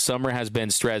much. My summer has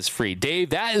been stress-free. Dave,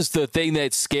 that is the thing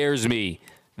that scares me.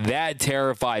 That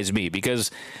terrifies me, because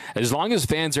as long as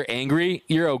fans are angry,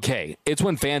 you're okay. It's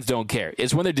when fans don't care.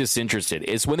 It's when they're disinterested.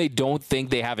 It's when they don't think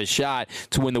they have a shot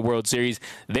to win the World Series.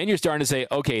 Then you're starting to say,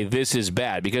 okay, this is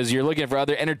bad, because you're looking for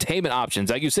other entertainment options.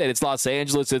 Like you said, it's Los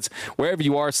Angeles. It's wherever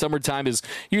you are. Summertime is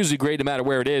usually great no matter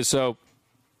where it is. So,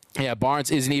 yeah,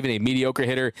 Barnes isn't even a mediocre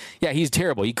hitter. Yeah, he's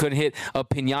terrible. He couldn't hit a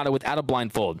pinata without a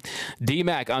blindfold.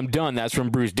 D-Mac, I'm done. That's from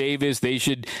Bruce Davis. They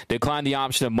should decline the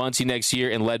option of Muncy next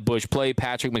year and let Bush play.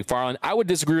 Patrick McFarland, I would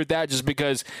disagree with that, just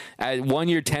because at 1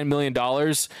 year, $10 million,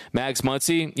 Max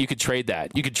Muncy, you could trade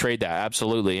that. You could trade that,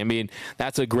 absolutely. I mean,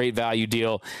 that's a great value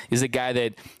deal. He's a guy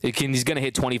that he's going to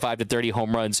hit 25 to 30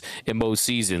 home runs in most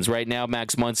seasons. Right now,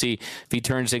 Max Muncy, if he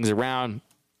turns things around,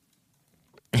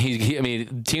 teams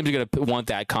are going to want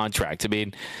that contract. I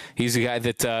mean, he's a guy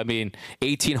that,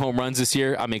 18 home runs this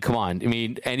year. I mean, come on. I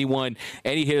mean, any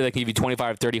hitter that can give you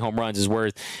 25 or 30 home runs is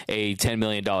worth a $10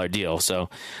 million deal. So,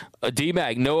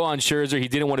 D-Mac, no on Scherzer. He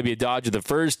didn't want to be a Dodger the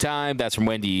first time. That's from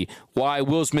Wendy. Why?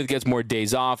 Will Smith gets more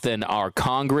days off than our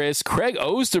Congress. Craig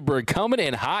Osterberg coming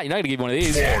in hot. You're not going to give one of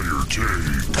these.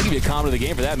 I'll give you a comment of the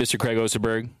game for that, Mr. Craig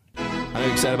Osterberg. I'm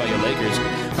excited about your Lakers.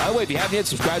 By the way, if you haven't yet,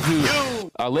 subscribe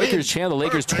to our Lakers channel, the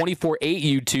Lakers 24/8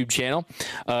 YouTube channel.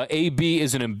 AB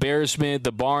is an embarrassment.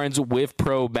 The Barnes with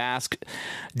pro mask.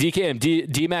 DKM,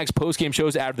 D-Max postgame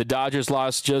shows after the Dodgers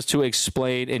lost, just to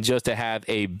explain and just to have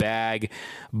a bag.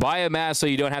 Buy a mask so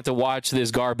you don't have to watch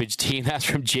this garbage team. That's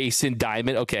from Jason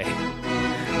Diamond. Okay.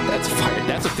 That's fired.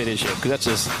 That's a finish him, because that's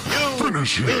just...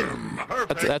 Finish him.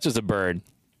 That's just a bird.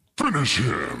 Finish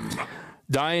him.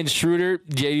 Diane Schroeder,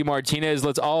 JD Martinez,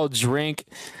 let's all drink.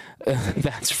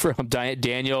 That's from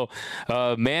Daniel.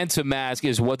 Man to mask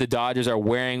is what the Dodgers are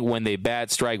wearing when they bat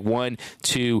strike 1,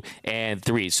 2, and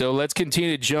 3. So let's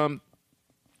continue to jump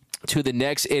to the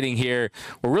next inning here,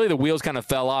 where really the wheels kind of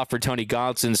fell off for Tony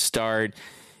Gonsolin's start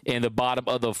in the bottom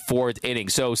of the fourth inning.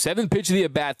 So, 7th pitch of the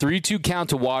at-bat, 3-2 count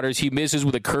to Waters. He misses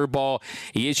with a curveball.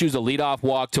 He issues a leadoff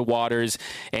walk to Waters.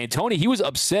 And Tony, he was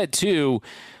upset, too,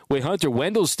 with Hunter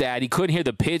Wendell's stat. He couldn't hear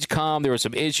the pitch come. There were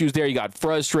some issues there. He got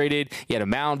frustrated. He had a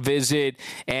mound visit,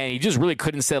 and he just really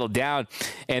couldn't settle down.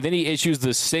 And then he issues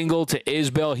the single to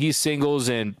Isbell. He singles,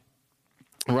 and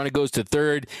runner goes to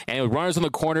third, and with runners on the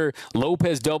corner,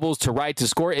 Lopez doubles to right to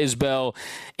score Isbell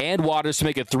and Waters to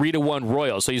make a 3-1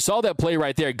 Royals. So you saw that play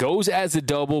right there. It goes as a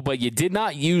double, but you did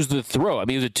not use the throw. I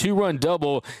mean, it was a 2-run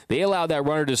double. They allowed that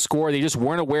runner to score. They just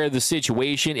weren't aware of the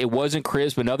situation. It wasn't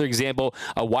crisp. Another example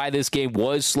of why this game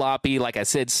was sloppy. Like I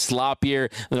said,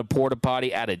 sloppier than a porta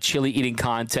potty at a chili eating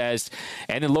contest.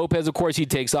 And then Lopez, of course, he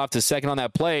takes off to second on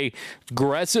that play.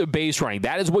 Aggressive base running.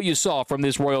 That is what you saw from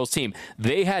this Royals team.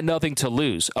 They had nothing to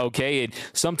lose. Okay, and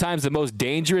sometimes the most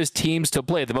dangerous teams to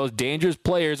play, the most dangerous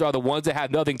players are the ones that have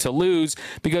nothing to lose,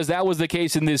 because that was the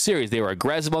case in this series. They were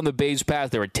aggressive on the base pass.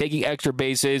 They were taking extra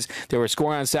bases. They were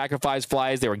scoring on sacrifice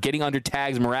flies. They were getting under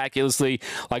tags miraculously,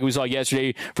 like we saw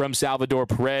yesterday from Salvador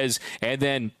Perez. And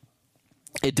then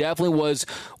it definitely was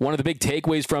one of the big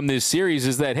takeaways from this series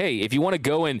is that, hey, if you want to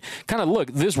go and kind of look,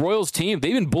 this Royals team,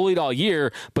 they've been bullied all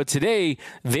year, but today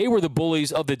they were the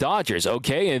bullies of the Dodgers,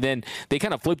 okay? And then they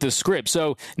kind of flipped the script.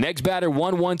 So next batter,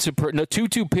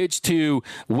 2-2 pitch to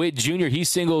Witt Jr. He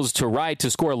singles to right to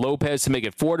score Lopez to make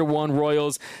it 4-1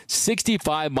 Royals,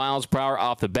 65 miles per hour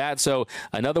off the bat. So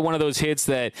another one of those hits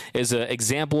that is an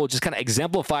example, just kind of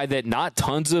exemplified that not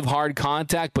tons of hard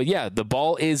contact, but yeah, the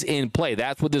ball is in play.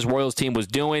 That's what this Royals team was was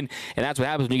doing, and that's what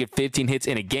happens when you get 15 hits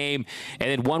in a game. And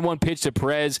then 1-1 pitch to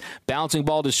Perez, bouncing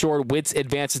ball to short, Witz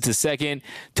advances to second.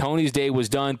 Tony's day was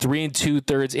done, 3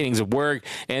 2/3 innings of work,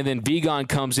 and then Vigon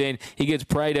comes in. He gets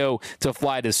Prado to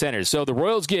fly to center. So the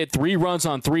Royals get 3 runs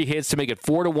on 3 hits to make it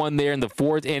 4-1 there in the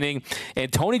 4th inning,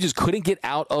 and Tony just couldn't get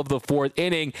out of the 4th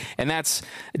inning, and that's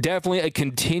definitely a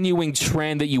continuing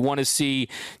trend that you want to see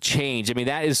change. I mean,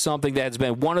 that is something that has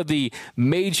been one of the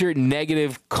major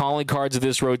negative calling cards of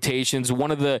this rotation.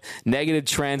 One of the negative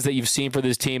trends that you've seen for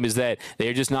this team is that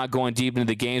they're just not going deep into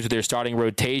the games with their starting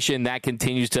rotation. That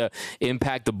continues to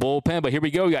impact the bullpen. But here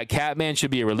we go. We got Catman,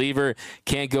 should be a reliever,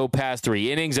 can't go past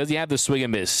 3 innings. Does he have the swing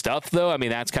and miss stuff, though? I mean,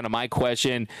 that's kind of my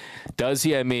question. Does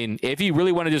he? I mean, if you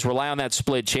really want to just rely on that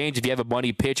split change, if you have a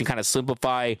money pitch and kind of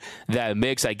simplify that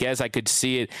mix, I guess I could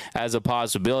see it as a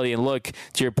possibility. And look,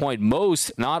 to your point,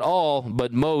 most, not all,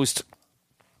 but most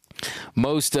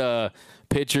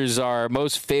pitchers are,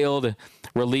 most failed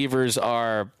relievers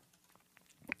are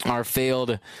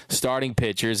failed starting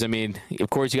pitchers. I mean, of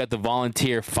course, you got the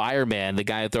volunteer fireman, the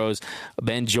guy that throws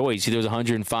Ben Joyce. He throws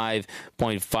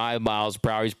 105.5 miles per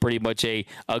hour. He's pretty much a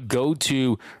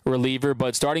go-to reliever,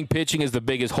 but starting pitching is the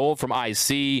biggest hole from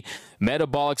IC.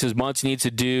 Metabolics as much needs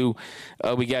to do.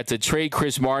 We got to trade for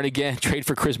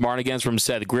Chris Martin from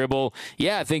Seth Gribble.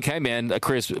 Yeah, I think, hey, man,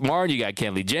 Chris Martin, you got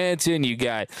Kenley Jansen, you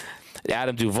got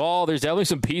Adam Duvall. There's definitely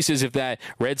some pieces if that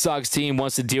Red Sox team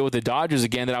wants to deal with the Dodgers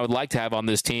again that I would like to have on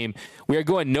this team. We are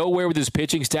going nowhere with this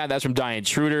pitching stat. That's from Diane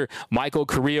Schroeder. Michael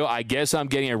Carrillo, I guess I'm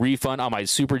getting a refund on my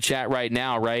super chat right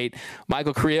now, right?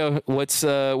 Michael Carrillo, what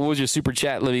was your super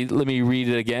chat? Let me read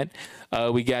it again.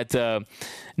 We got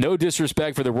no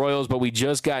disrespect for the Royals, but we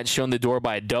just got shown the door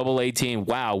by a Double-A team.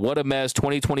 Wow, what a mess.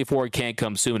 2024 can't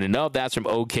come soon enough. That's from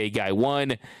OK Guy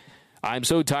 1. I'm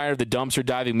so tired of the dumpster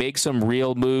diving. Make some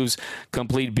real moves.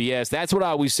 Complete BS. That's what I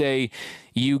always say.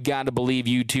 You got to believe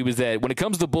YouTube is that when it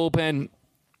comes to the bullpen,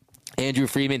 Andrew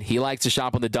Freeman, he likes to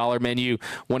shop on the dollar menu.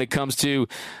 When it comes to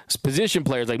position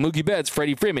players like Mookie Betts,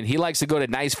 Freddie Freeman, he likes to go to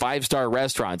nice 5-star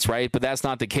restaurants, right? But that's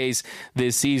not the case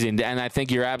this season. And I think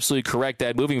you're absolutely correct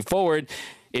that moving forward,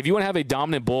 if you want to have a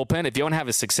dominant bullpen, if you want to have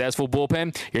a successful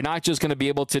bullpen, you're not just going to be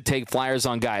able to take flyers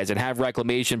on guys and have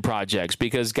reclamation projects,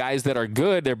 because guys that are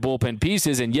good, they're bullpen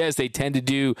pieces, and yes, they tend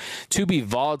to be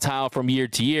volatile from year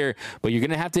to year, but you're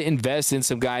going to have to invest in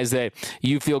some guys that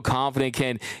you feel confident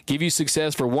can give you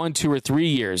success for 1, 2, or 3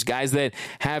 years, guys that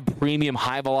have premium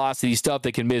high velocity stuff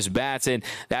that can miss bats, and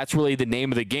that's really the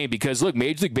name of the game. Because look,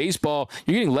 Major League Baseball,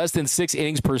 you're getting less than 6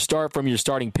 innings per start from your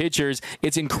starting pitchers.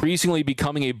 It's increasingly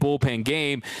becoming a bullpen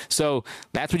game. So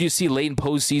that's what you see late in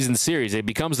postseason series. It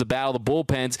becomes the battle of the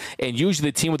bullpens, and usually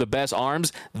the team with the best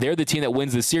arms, they're the team that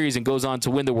wins the series and goes on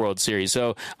to win the World Series.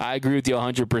 So I agree with you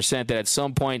 100% that at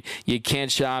some point you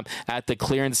can't shop at the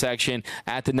clearance section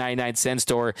at the 99-cent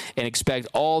store and expect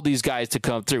all these guys to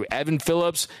come through. Evan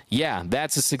Phillips, yeah,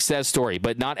 that's a success story,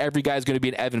 but not every guy is going to be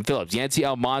an Evan Phillips. Yancy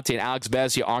Almonte and Alex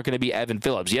Vesia aren't going to be Evan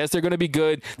Phillips. Yes, they're going to be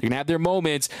good. They're going to have their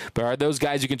moments, but are those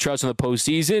guys you can trust in the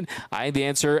postseason? I think the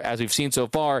answer, as we've seen so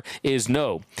far, is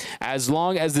no. As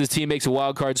long as this team makes a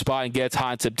wild card spot and gets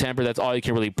hot in September, that's all you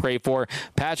can really pray for.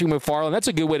 Patrick McFarland, that's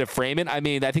a good way to frame it. I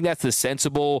mean, I think that's the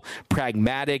sensible,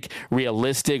 pragmatic,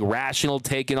 realistic, rational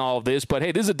take in all of this. But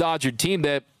hey, this is a Dodger team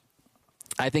that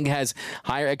I think has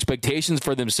higher expectations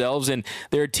for themselves, and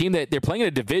they're a team that they're playing in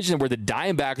a division where the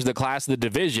Diamondbacks are the class of the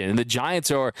division, and the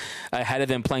Giants are ahead of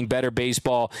them playing better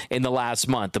baseball in the last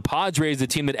month. The Padres, the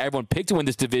team that everyone picked to win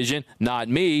this division, not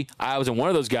me. I wasn't one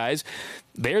of those guys.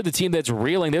 They're the team that's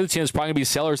reeling. They're the team that's probably going to be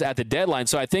sellers at the deadline.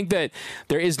 So I think that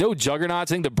there is no juggernauts.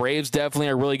 I think the Braves definitely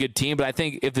are a really good team, but I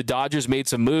think if the Dodgers made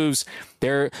some moves,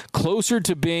 they're closer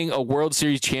to being a World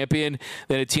Series champion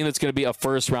than a team that's going to be a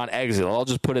first-round exit. I'll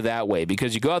just put it that way,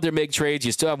 because you go out there and make trades,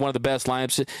 you still have one of the best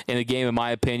lineups in the game, in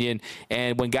my opinion,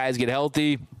 and when guys get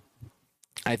healthy,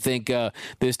 I think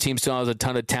this team still has a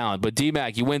ton of talent. But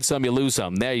D-Mac, you win some, you lose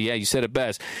some. There, yeah, you said it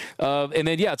best. And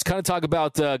then, let's kind of talk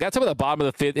about the bottom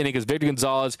of the 5th inning, because Victor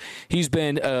Gonzalez, he's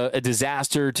been a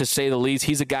disaster to say the least.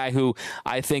 He's a guy who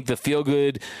I think the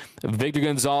feel-good Victor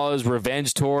Gonzalez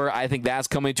revenge tour, I think that's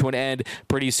coming to an end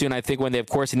pretty soon. I think when they, of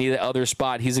course, need that other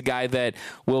spot, he's a guy that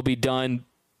will be done.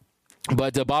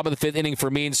 But bottom of the 5th inning for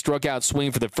me, struck out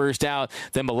swing for the first out.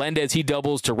 Then Melendez, he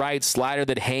doubles to right, slider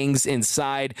that hangs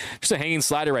inside. Just a hanging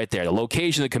slider right there. The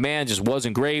location of the command just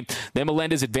wasn't great. Then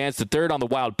Melendez advanced to third on the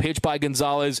wild pitch by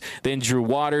Gonzalez. Then Drew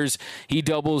Waters, he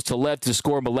doubles to left to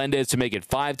score Melendez to make it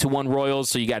 5-1 Royals.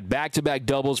 So you got back-to-back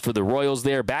doubles for the Royals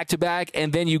there, back-to-back,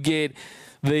 and then you get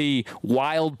the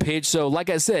wild pitch. So, like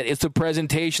I said, it's the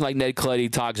presentation like Ned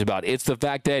Clutty talks about. It's the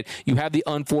fact that you have the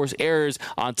unforced errors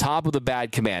on top of the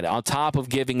bad command, on top of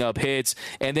giving up hits,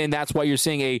 and then that's why you're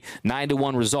seeing a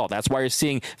 9-1 result. That's why you're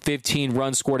seeing 15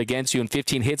 runs scored against you and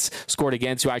 15 hits scored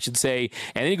against you, I should say.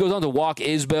 And then he goes on to walk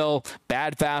Isbell,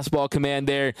 bad fastball command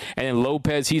there, and then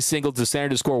Lopez, he singled to center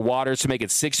to score Waters to make it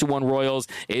 6-1 Royals.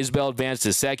 Isbell advanced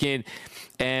to second,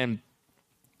 and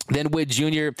then Witt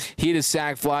Jr., he hit a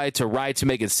sac fly to right to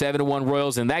make it 7-1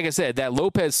 Royals. And like I said, that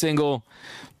Lopez single,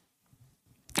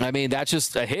 I mean, that's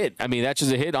just a hit. I mean, that's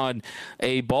just a hit on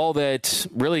a ball that's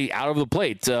really out of the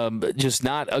plate. Just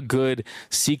not a good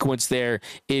sequence there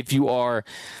if you are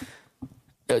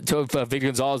Victor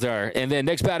Gonzalez there. And then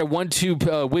next batter,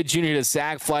 1-2, Witt Jr. hit a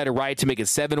sac fly to right to make it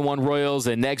 7-1 Royals.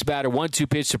 And next batter, 1-2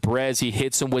 pitch to Perez. He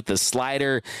hits him with the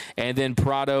slider. And then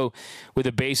Prado with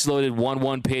a base-loaded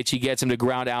 1-1 pitch. He gets him to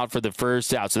ground out for the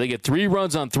first out. So they get 3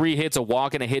 runs on 3 hits, a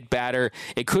walk and a hit batter.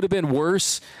 It could have been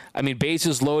worse. I mean,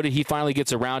 bases loaded. He finally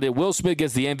gets around it. Will Smith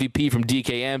gets the MVP from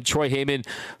DKM. Troy Heyman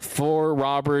for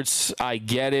Roberts. I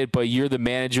get it, but you're the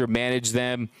manager. Manage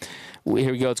them.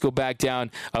 Here we go. Let's go back down.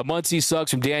 Muncy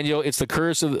sucks from Daniel. It's the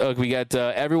curse of we got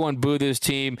everyone boo this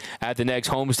team at the next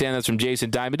homestand. That's from Jason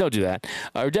Diamond. Don't do that.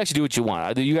 Or actually do what you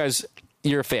want. You guys,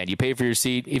 you're a fan. You pay for your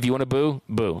seat. If you want to boo,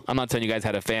 boo. I'm not telling you guys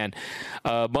how to fan.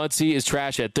 Muncy is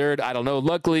trash at third. I don't know.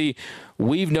 Luckily,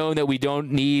 we've known that we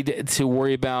don't need to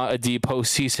worry about a deep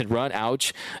postseason run.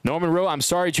 Ouch. Norman Rowe, I'm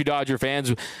sorry to Dodger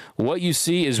fans. What you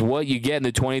see is what you get in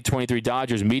the 2023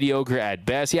 Dodgers. Mediocre at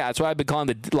best. Yeah, that's why I've been calling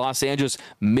the Los Angeles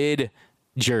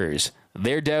mid-jers.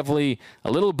 They're definitely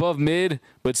a little above mid,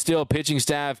 but still pitching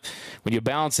staff, when you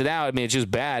balance it out, I mean, it's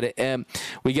just bad. And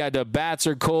we got the bats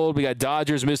are cold. We got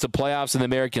Dodgers missed the playoffs in the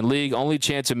American League. Only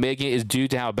chance of making it is due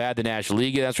to how bad the National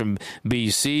League is. That's from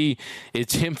BC. Is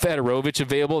Tim Fedorovich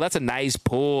available? That's a nice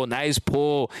pull. Nice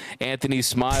pull. Anthony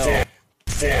Smile.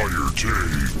 Fire take.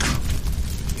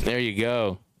 There you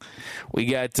go. We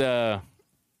got...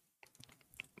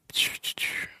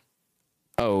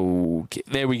 Okay,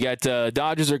 there we got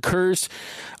Dodgers are cursed.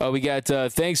 We got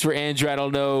thanks for Andrew. I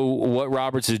don't know what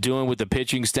Roberts is doing with the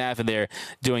pitching staff, and they're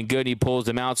doing good. He pulls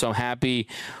them out, so I'm happy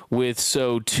with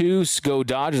two. Go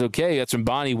Dodgers. Okay, that's from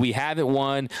Bonnie. We haven't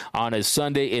won on a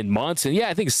Sunday in months, and yeah,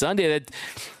 I think Sunday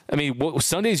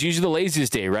Sunday is usually the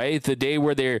laziest day, right? The day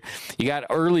where you got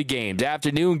early games,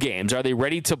 afternoon games. Are they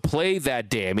ready to play that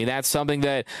day? I mean, that's something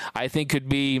that I think could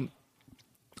be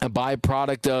a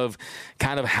byproduct of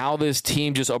kind of how this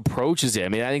team just approaches it. I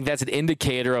mean, I think that's an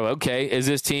indicator of, okay, is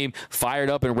this team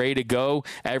fired up and ready to go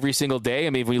every single day?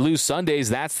 I mean, if we lose Sundays,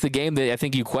 that's the game that I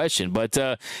think you question. But,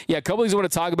 yeah, a couple things I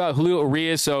want to talk about. Julio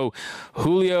Urias. So,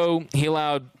 Julio, he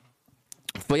allowed...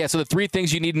 But yeah, so the 3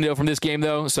 things you need to know from this game,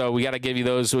 though. So we got to give you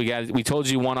those. We told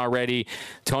you one already.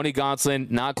 Tony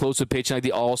Gonsolin, not close to pitching like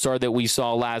the All-Star that we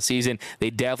saw last season. They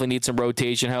definitely need some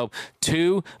rotation help.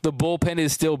 2, the bullpen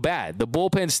is still bad. The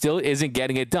bullpen still isn't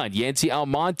getting it done. Yancy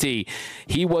Almonte,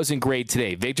 he wasn't great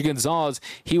today. Victor Gonzalez,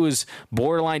 he was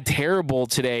borderline terrible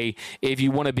today, if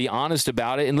you want to be honest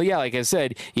about it. And yeah, like I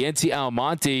said, Yancy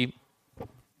Almonte,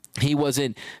 he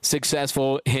wasn't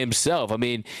successful himself. I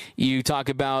mean, you talk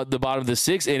about the bottom of the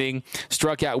 6th inning,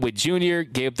 struck out Witt Jr.,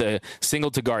 gave the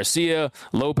single to Garcia.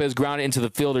 Lopez grounded into the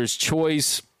fielder's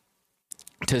choice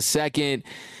to second.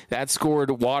 That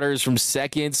scored Waters from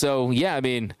second. So, yeah, I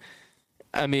mean,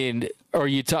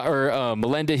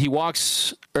 Melendez, he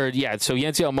walks, so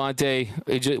Yancy Almonte,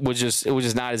 it was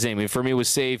just not his name. I mean, for me, it was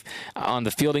safe on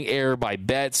the fielding error by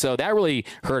Bet, so that really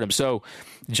hurt him. So,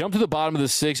 jump to the bottom of the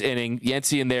 6th inning,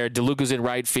 Yancy in there, DeLuca's in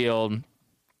right field,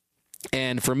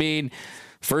 and for me,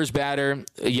 first batter,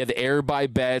 you have the error by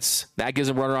Betts. That gives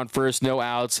him runner on first, no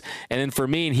outs. And then for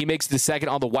me, he makes the second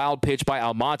on the wild pitch by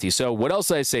Almonte. So what else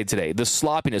did I say today? The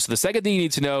sloppiness. So the second thing you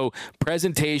need to know,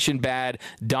 presentation bad,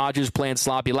 Dodgers playing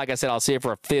sloppy. Like I said, I'll say it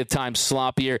for a 5th time,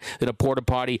 sloppier than a porta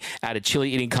potty at a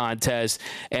chili eating contest.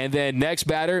 And then next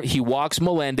batter, he walks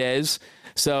Melendez.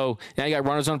 So now you got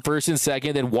runners on first and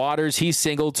second. Then Waters, he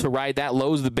singled to right. That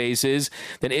lows the bases.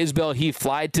 Then Isbell, he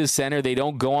flied to center. They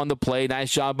don't go on the play.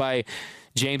 Nice job by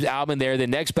James Albin there. The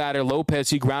next batter,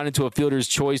 Lopez, he grounded to a fielder's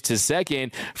choice to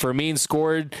second. Fermin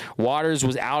scored. Waters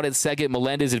was out at second.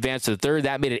 Melendez advanced to third.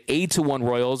 That made it 8-1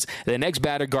 Royals. The next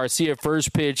batter, Garcia,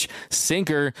 first pitch,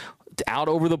 sinker, out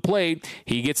over the plate.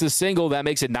 He gets a single. That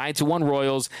makes it 9-1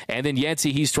 Royals. And then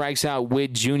Yancy, he strikes out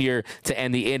Witt Jr. to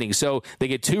end the inning. So they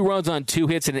get 2 runs on 2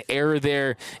 hits and an error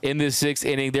there in the 6th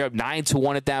inning. They're up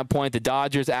 9-1 at that point. The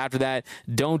Dodgers, after that,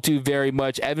 don't do very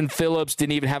much. Evan Phillips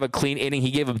didn't even have a clean inning.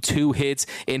 He gave him 2 hits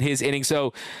in his inning.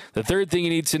 So the third thing you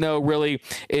need to know, really,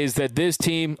 is that this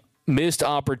team, missed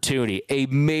opportunity, a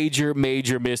major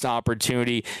missed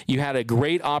opportunity. You had a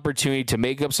great opportunity to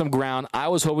make up some ground. I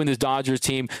was hoping this Dodgers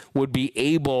team would be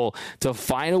able to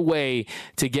find a way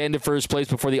to get into first place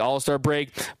before the All-Star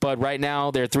break, but right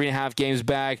now they're 3.5 games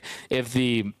back.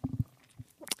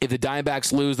 If the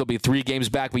Diamondbacks lose, they'll be 3 games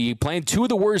back. But you playing 2 of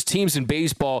the worst teams in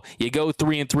baseball. You go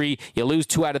 3-3. You lose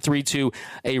 2 out of 3 to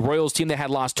a Royals team that had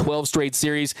lost 12 straight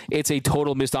series. It's a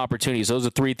total missed opportunity. So those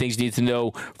are 3 things you need to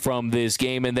know from this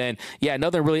game. And then,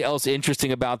 nothing really else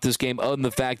interesting about this game other than the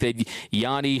fact that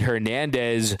Yanni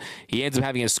Hernandez, he ends up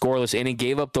having a scoreless inning,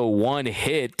 gave up the 1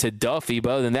 hit to Duffy.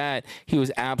 But other than that, he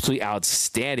was absolutely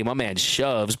outstanding. My man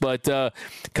shoves. But a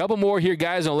couple more here,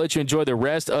 guys. I'll let you enjoy the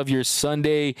rest of your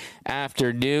Sunday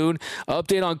afternoon.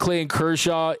 Update on Clayton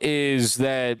Kershaw is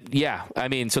that,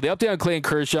 so the update on Clayton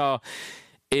Kershaw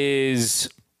is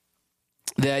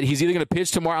that he's either going to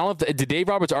pitch tomorrow. I don't know did Dave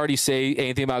Roberts already say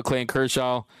anything about Clayton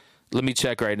Kershaw? Let me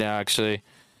check right now, actually.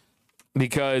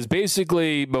 Because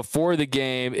basically, before the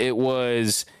game, it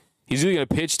was he's either going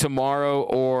to pitch tomorrow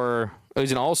or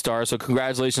he's an All-Star. So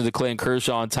congratulations to Clayton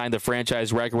Kershaw on tying the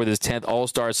franchise record with his 10th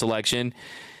All-Star selection.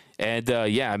 And,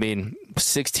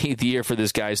 16th year for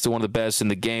this guy. Still one of the best in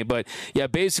the game. But,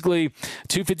 basically,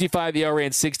 2.55 ERA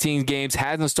in 16 games.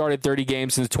 Hasn't started 30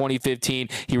 games since 2015.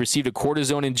 He received a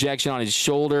cortisone injection on his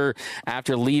shoulder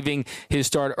after leaving his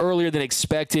start earlier than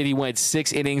expected. He went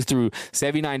 6 innings through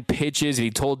 79 pitches, and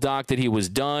he told Doc that he was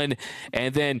done.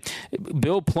 And then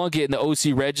Bill Plunkett in the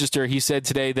OC Register, he said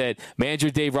today that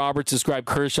manager Dave Roberts described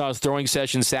Kershaw's throwing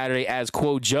session Saturday as,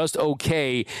 quote, just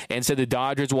okay, and said the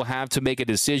Dodgers will have to make a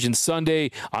decision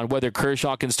Sunday on whether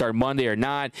Kershaw can start Monday or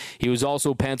not. He was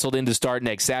also penciled in to start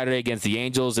next Saturday against the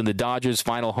Angels in the Dodgers'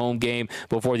 final home game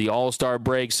before the All-Star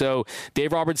break. So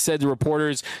Dave Roberts said to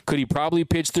reporters, could he probably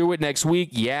pitch through it next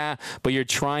week? Yeah, but you're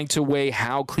trying to weigh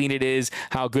how clean it is,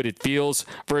 how good it feels,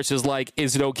 versus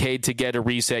is it okay to get a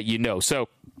reset? So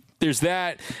there's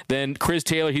that. Then Chris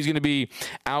Taylor, he's going to be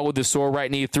out with the sore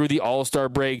right knee through the All-Star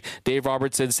break. Dave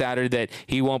Roberts said Saturday that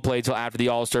he won't play until after the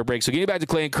All-Star break. So getting back to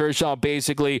Clayton Kershaw,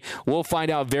 basically, we'll find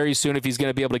out very soon if he's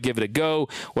going to be able to give it a go.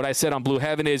 What I said on Blue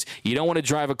Heaven is you don't want to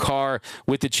drive a car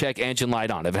with the check engine light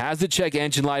on. If it has the check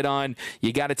engine light on,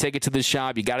 you got to take it to the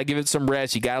shop. You got to give it some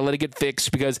rest. You got to let it get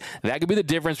fixed because that could be the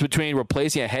difference between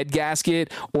replacing a head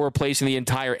gasket or replacing the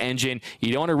entire engine.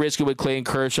 You don't want to risk it with Clayton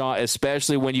Kershaw,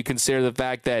 especially when you consider the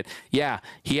fact that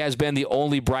he has been the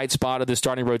only bright spot of the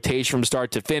starting rotation from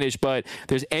start to finish, but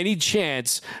there's any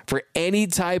chance for any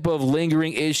type of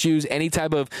lingering issues, any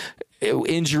type of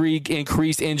injury,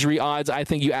 increased injury odds, I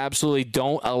think you absolutely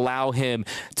don't allow him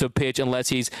to pitch unless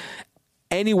he's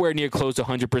anywhere near close to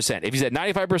 100%. If he's at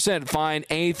 95%, fine.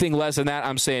 Anything less than that,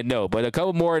 I'm saying no. But a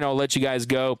couple more, and I'll let you guys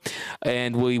go,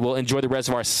 and we will enjoy the rest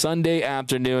of our Sunday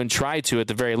afternoon. Try to, at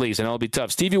the very least, and it'll be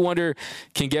tough. Stevie Wonder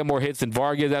can get more hits than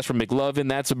Vargas. That's from McLovin.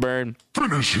 That's a burn.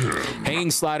 Finish him.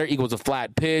 Hanging slider equals a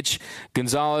flat pitch.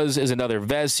 Gonzalez is another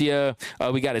Vesia.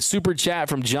 We got a super chat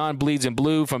from John Bleeds in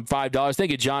Blue from $5.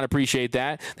 Thank you, John. Appreciate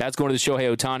that. That's going to the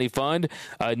Shohei Ohtani Fund.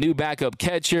 New backup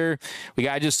catcher.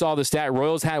 I just saw the stat.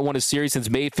 Royals hadn't won a series since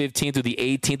May 15th through the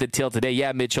 18th until today.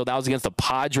 Yeah, Mitchell, that was against the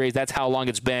Padres. That's how long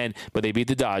it's been, but they beat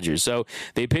the Dodgers. So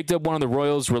they picked up one of the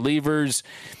Royals relievers.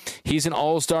 He's an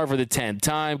all-star for the 10th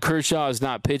time. Kershaw is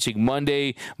not pitching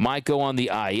Monday. Might go on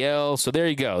the IL. So there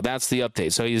you go. That's the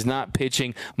update. So he's not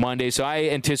pitching Monday. So I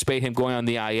anticipate him going on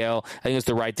the IL. I think it's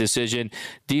the right decision.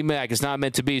 D-Mac is not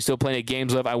meant to be. Still playing at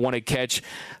games left. I want to catch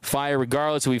fire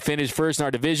regardless. So we finished first in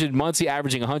our division. Muncy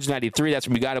averaging 193. That's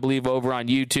from You Gotta Believe over on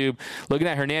YouTube. Looking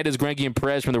at Hernandez, Greinke, and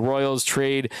Perez from the Royals.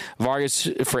 Trade Vargas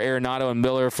for Arenado and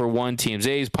Miller for one team's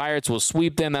A's. Pirates will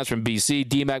sweep them. That's from BC.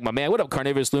 D-Mac, my man. What up,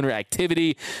 Carnivorous Lunar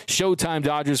Activity? Showtime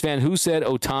Dodgers fan. Who said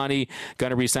Ohtani going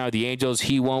to re-sign with the Angels?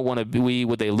 He won't want to be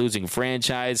with a losing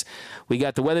franchise. We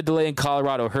got the weather delay in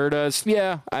Colorado hurt us.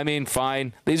 Yeah, I mean,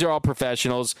 fine. These are all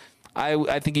professionals.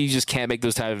 I think you just can't make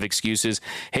those type of excuses.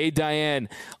 Hey, Diane,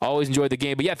 always enjoy the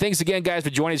game. But yeah, thanks again, guys, for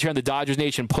joining us here on the Dodgers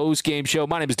Nation post-game show.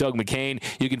 My name is Doug McCain.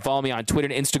 You can follow me on Twitter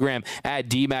and Instagram at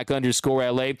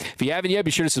DMac_LA. If you haven't yet,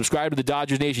 be sure to subscribe to the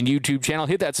Dodgers Nation YouTube channel.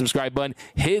 Hit that subscribe button.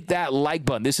 Hit that like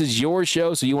button. This is your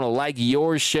show, so you want to like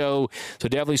your show. So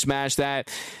definitely smash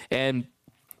that. And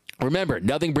remember,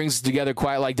 nothing brings us together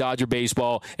quite like Dodger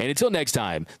baseball. And until next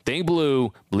time, think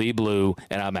blue, bleed blue,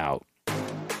 and I'm out.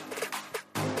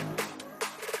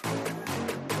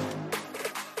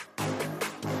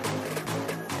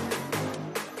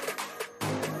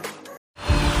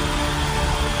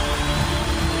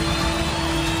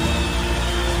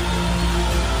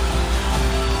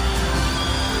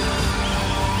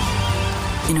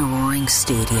 In a roaring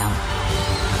stadium,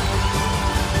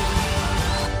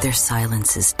 Their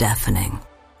silence is deafening.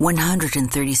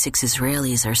 136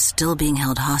 Israelis are still being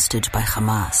held hostage by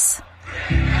Hamas.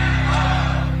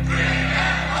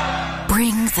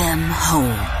 Bring them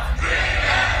home.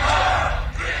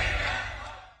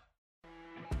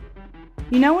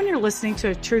 You know when you're listening to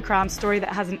a true crime story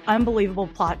that has an unbelievable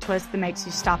plot twist that makes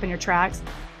you stop in your tracks?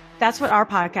 That's what our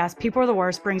podcast, People Are the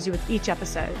Worst, brings you with each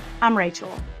episode. I'm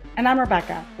Rachel. And I'm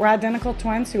Rebecca. We're identical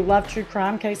twins who love true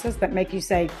crime cases that make you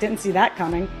say, didn't see that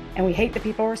coming, and we hate the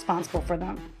people responsible for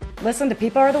them. Listen to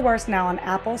People Are the Worst now on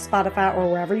Apple, Spotify, or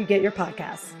wherever you get your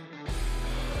podcasts.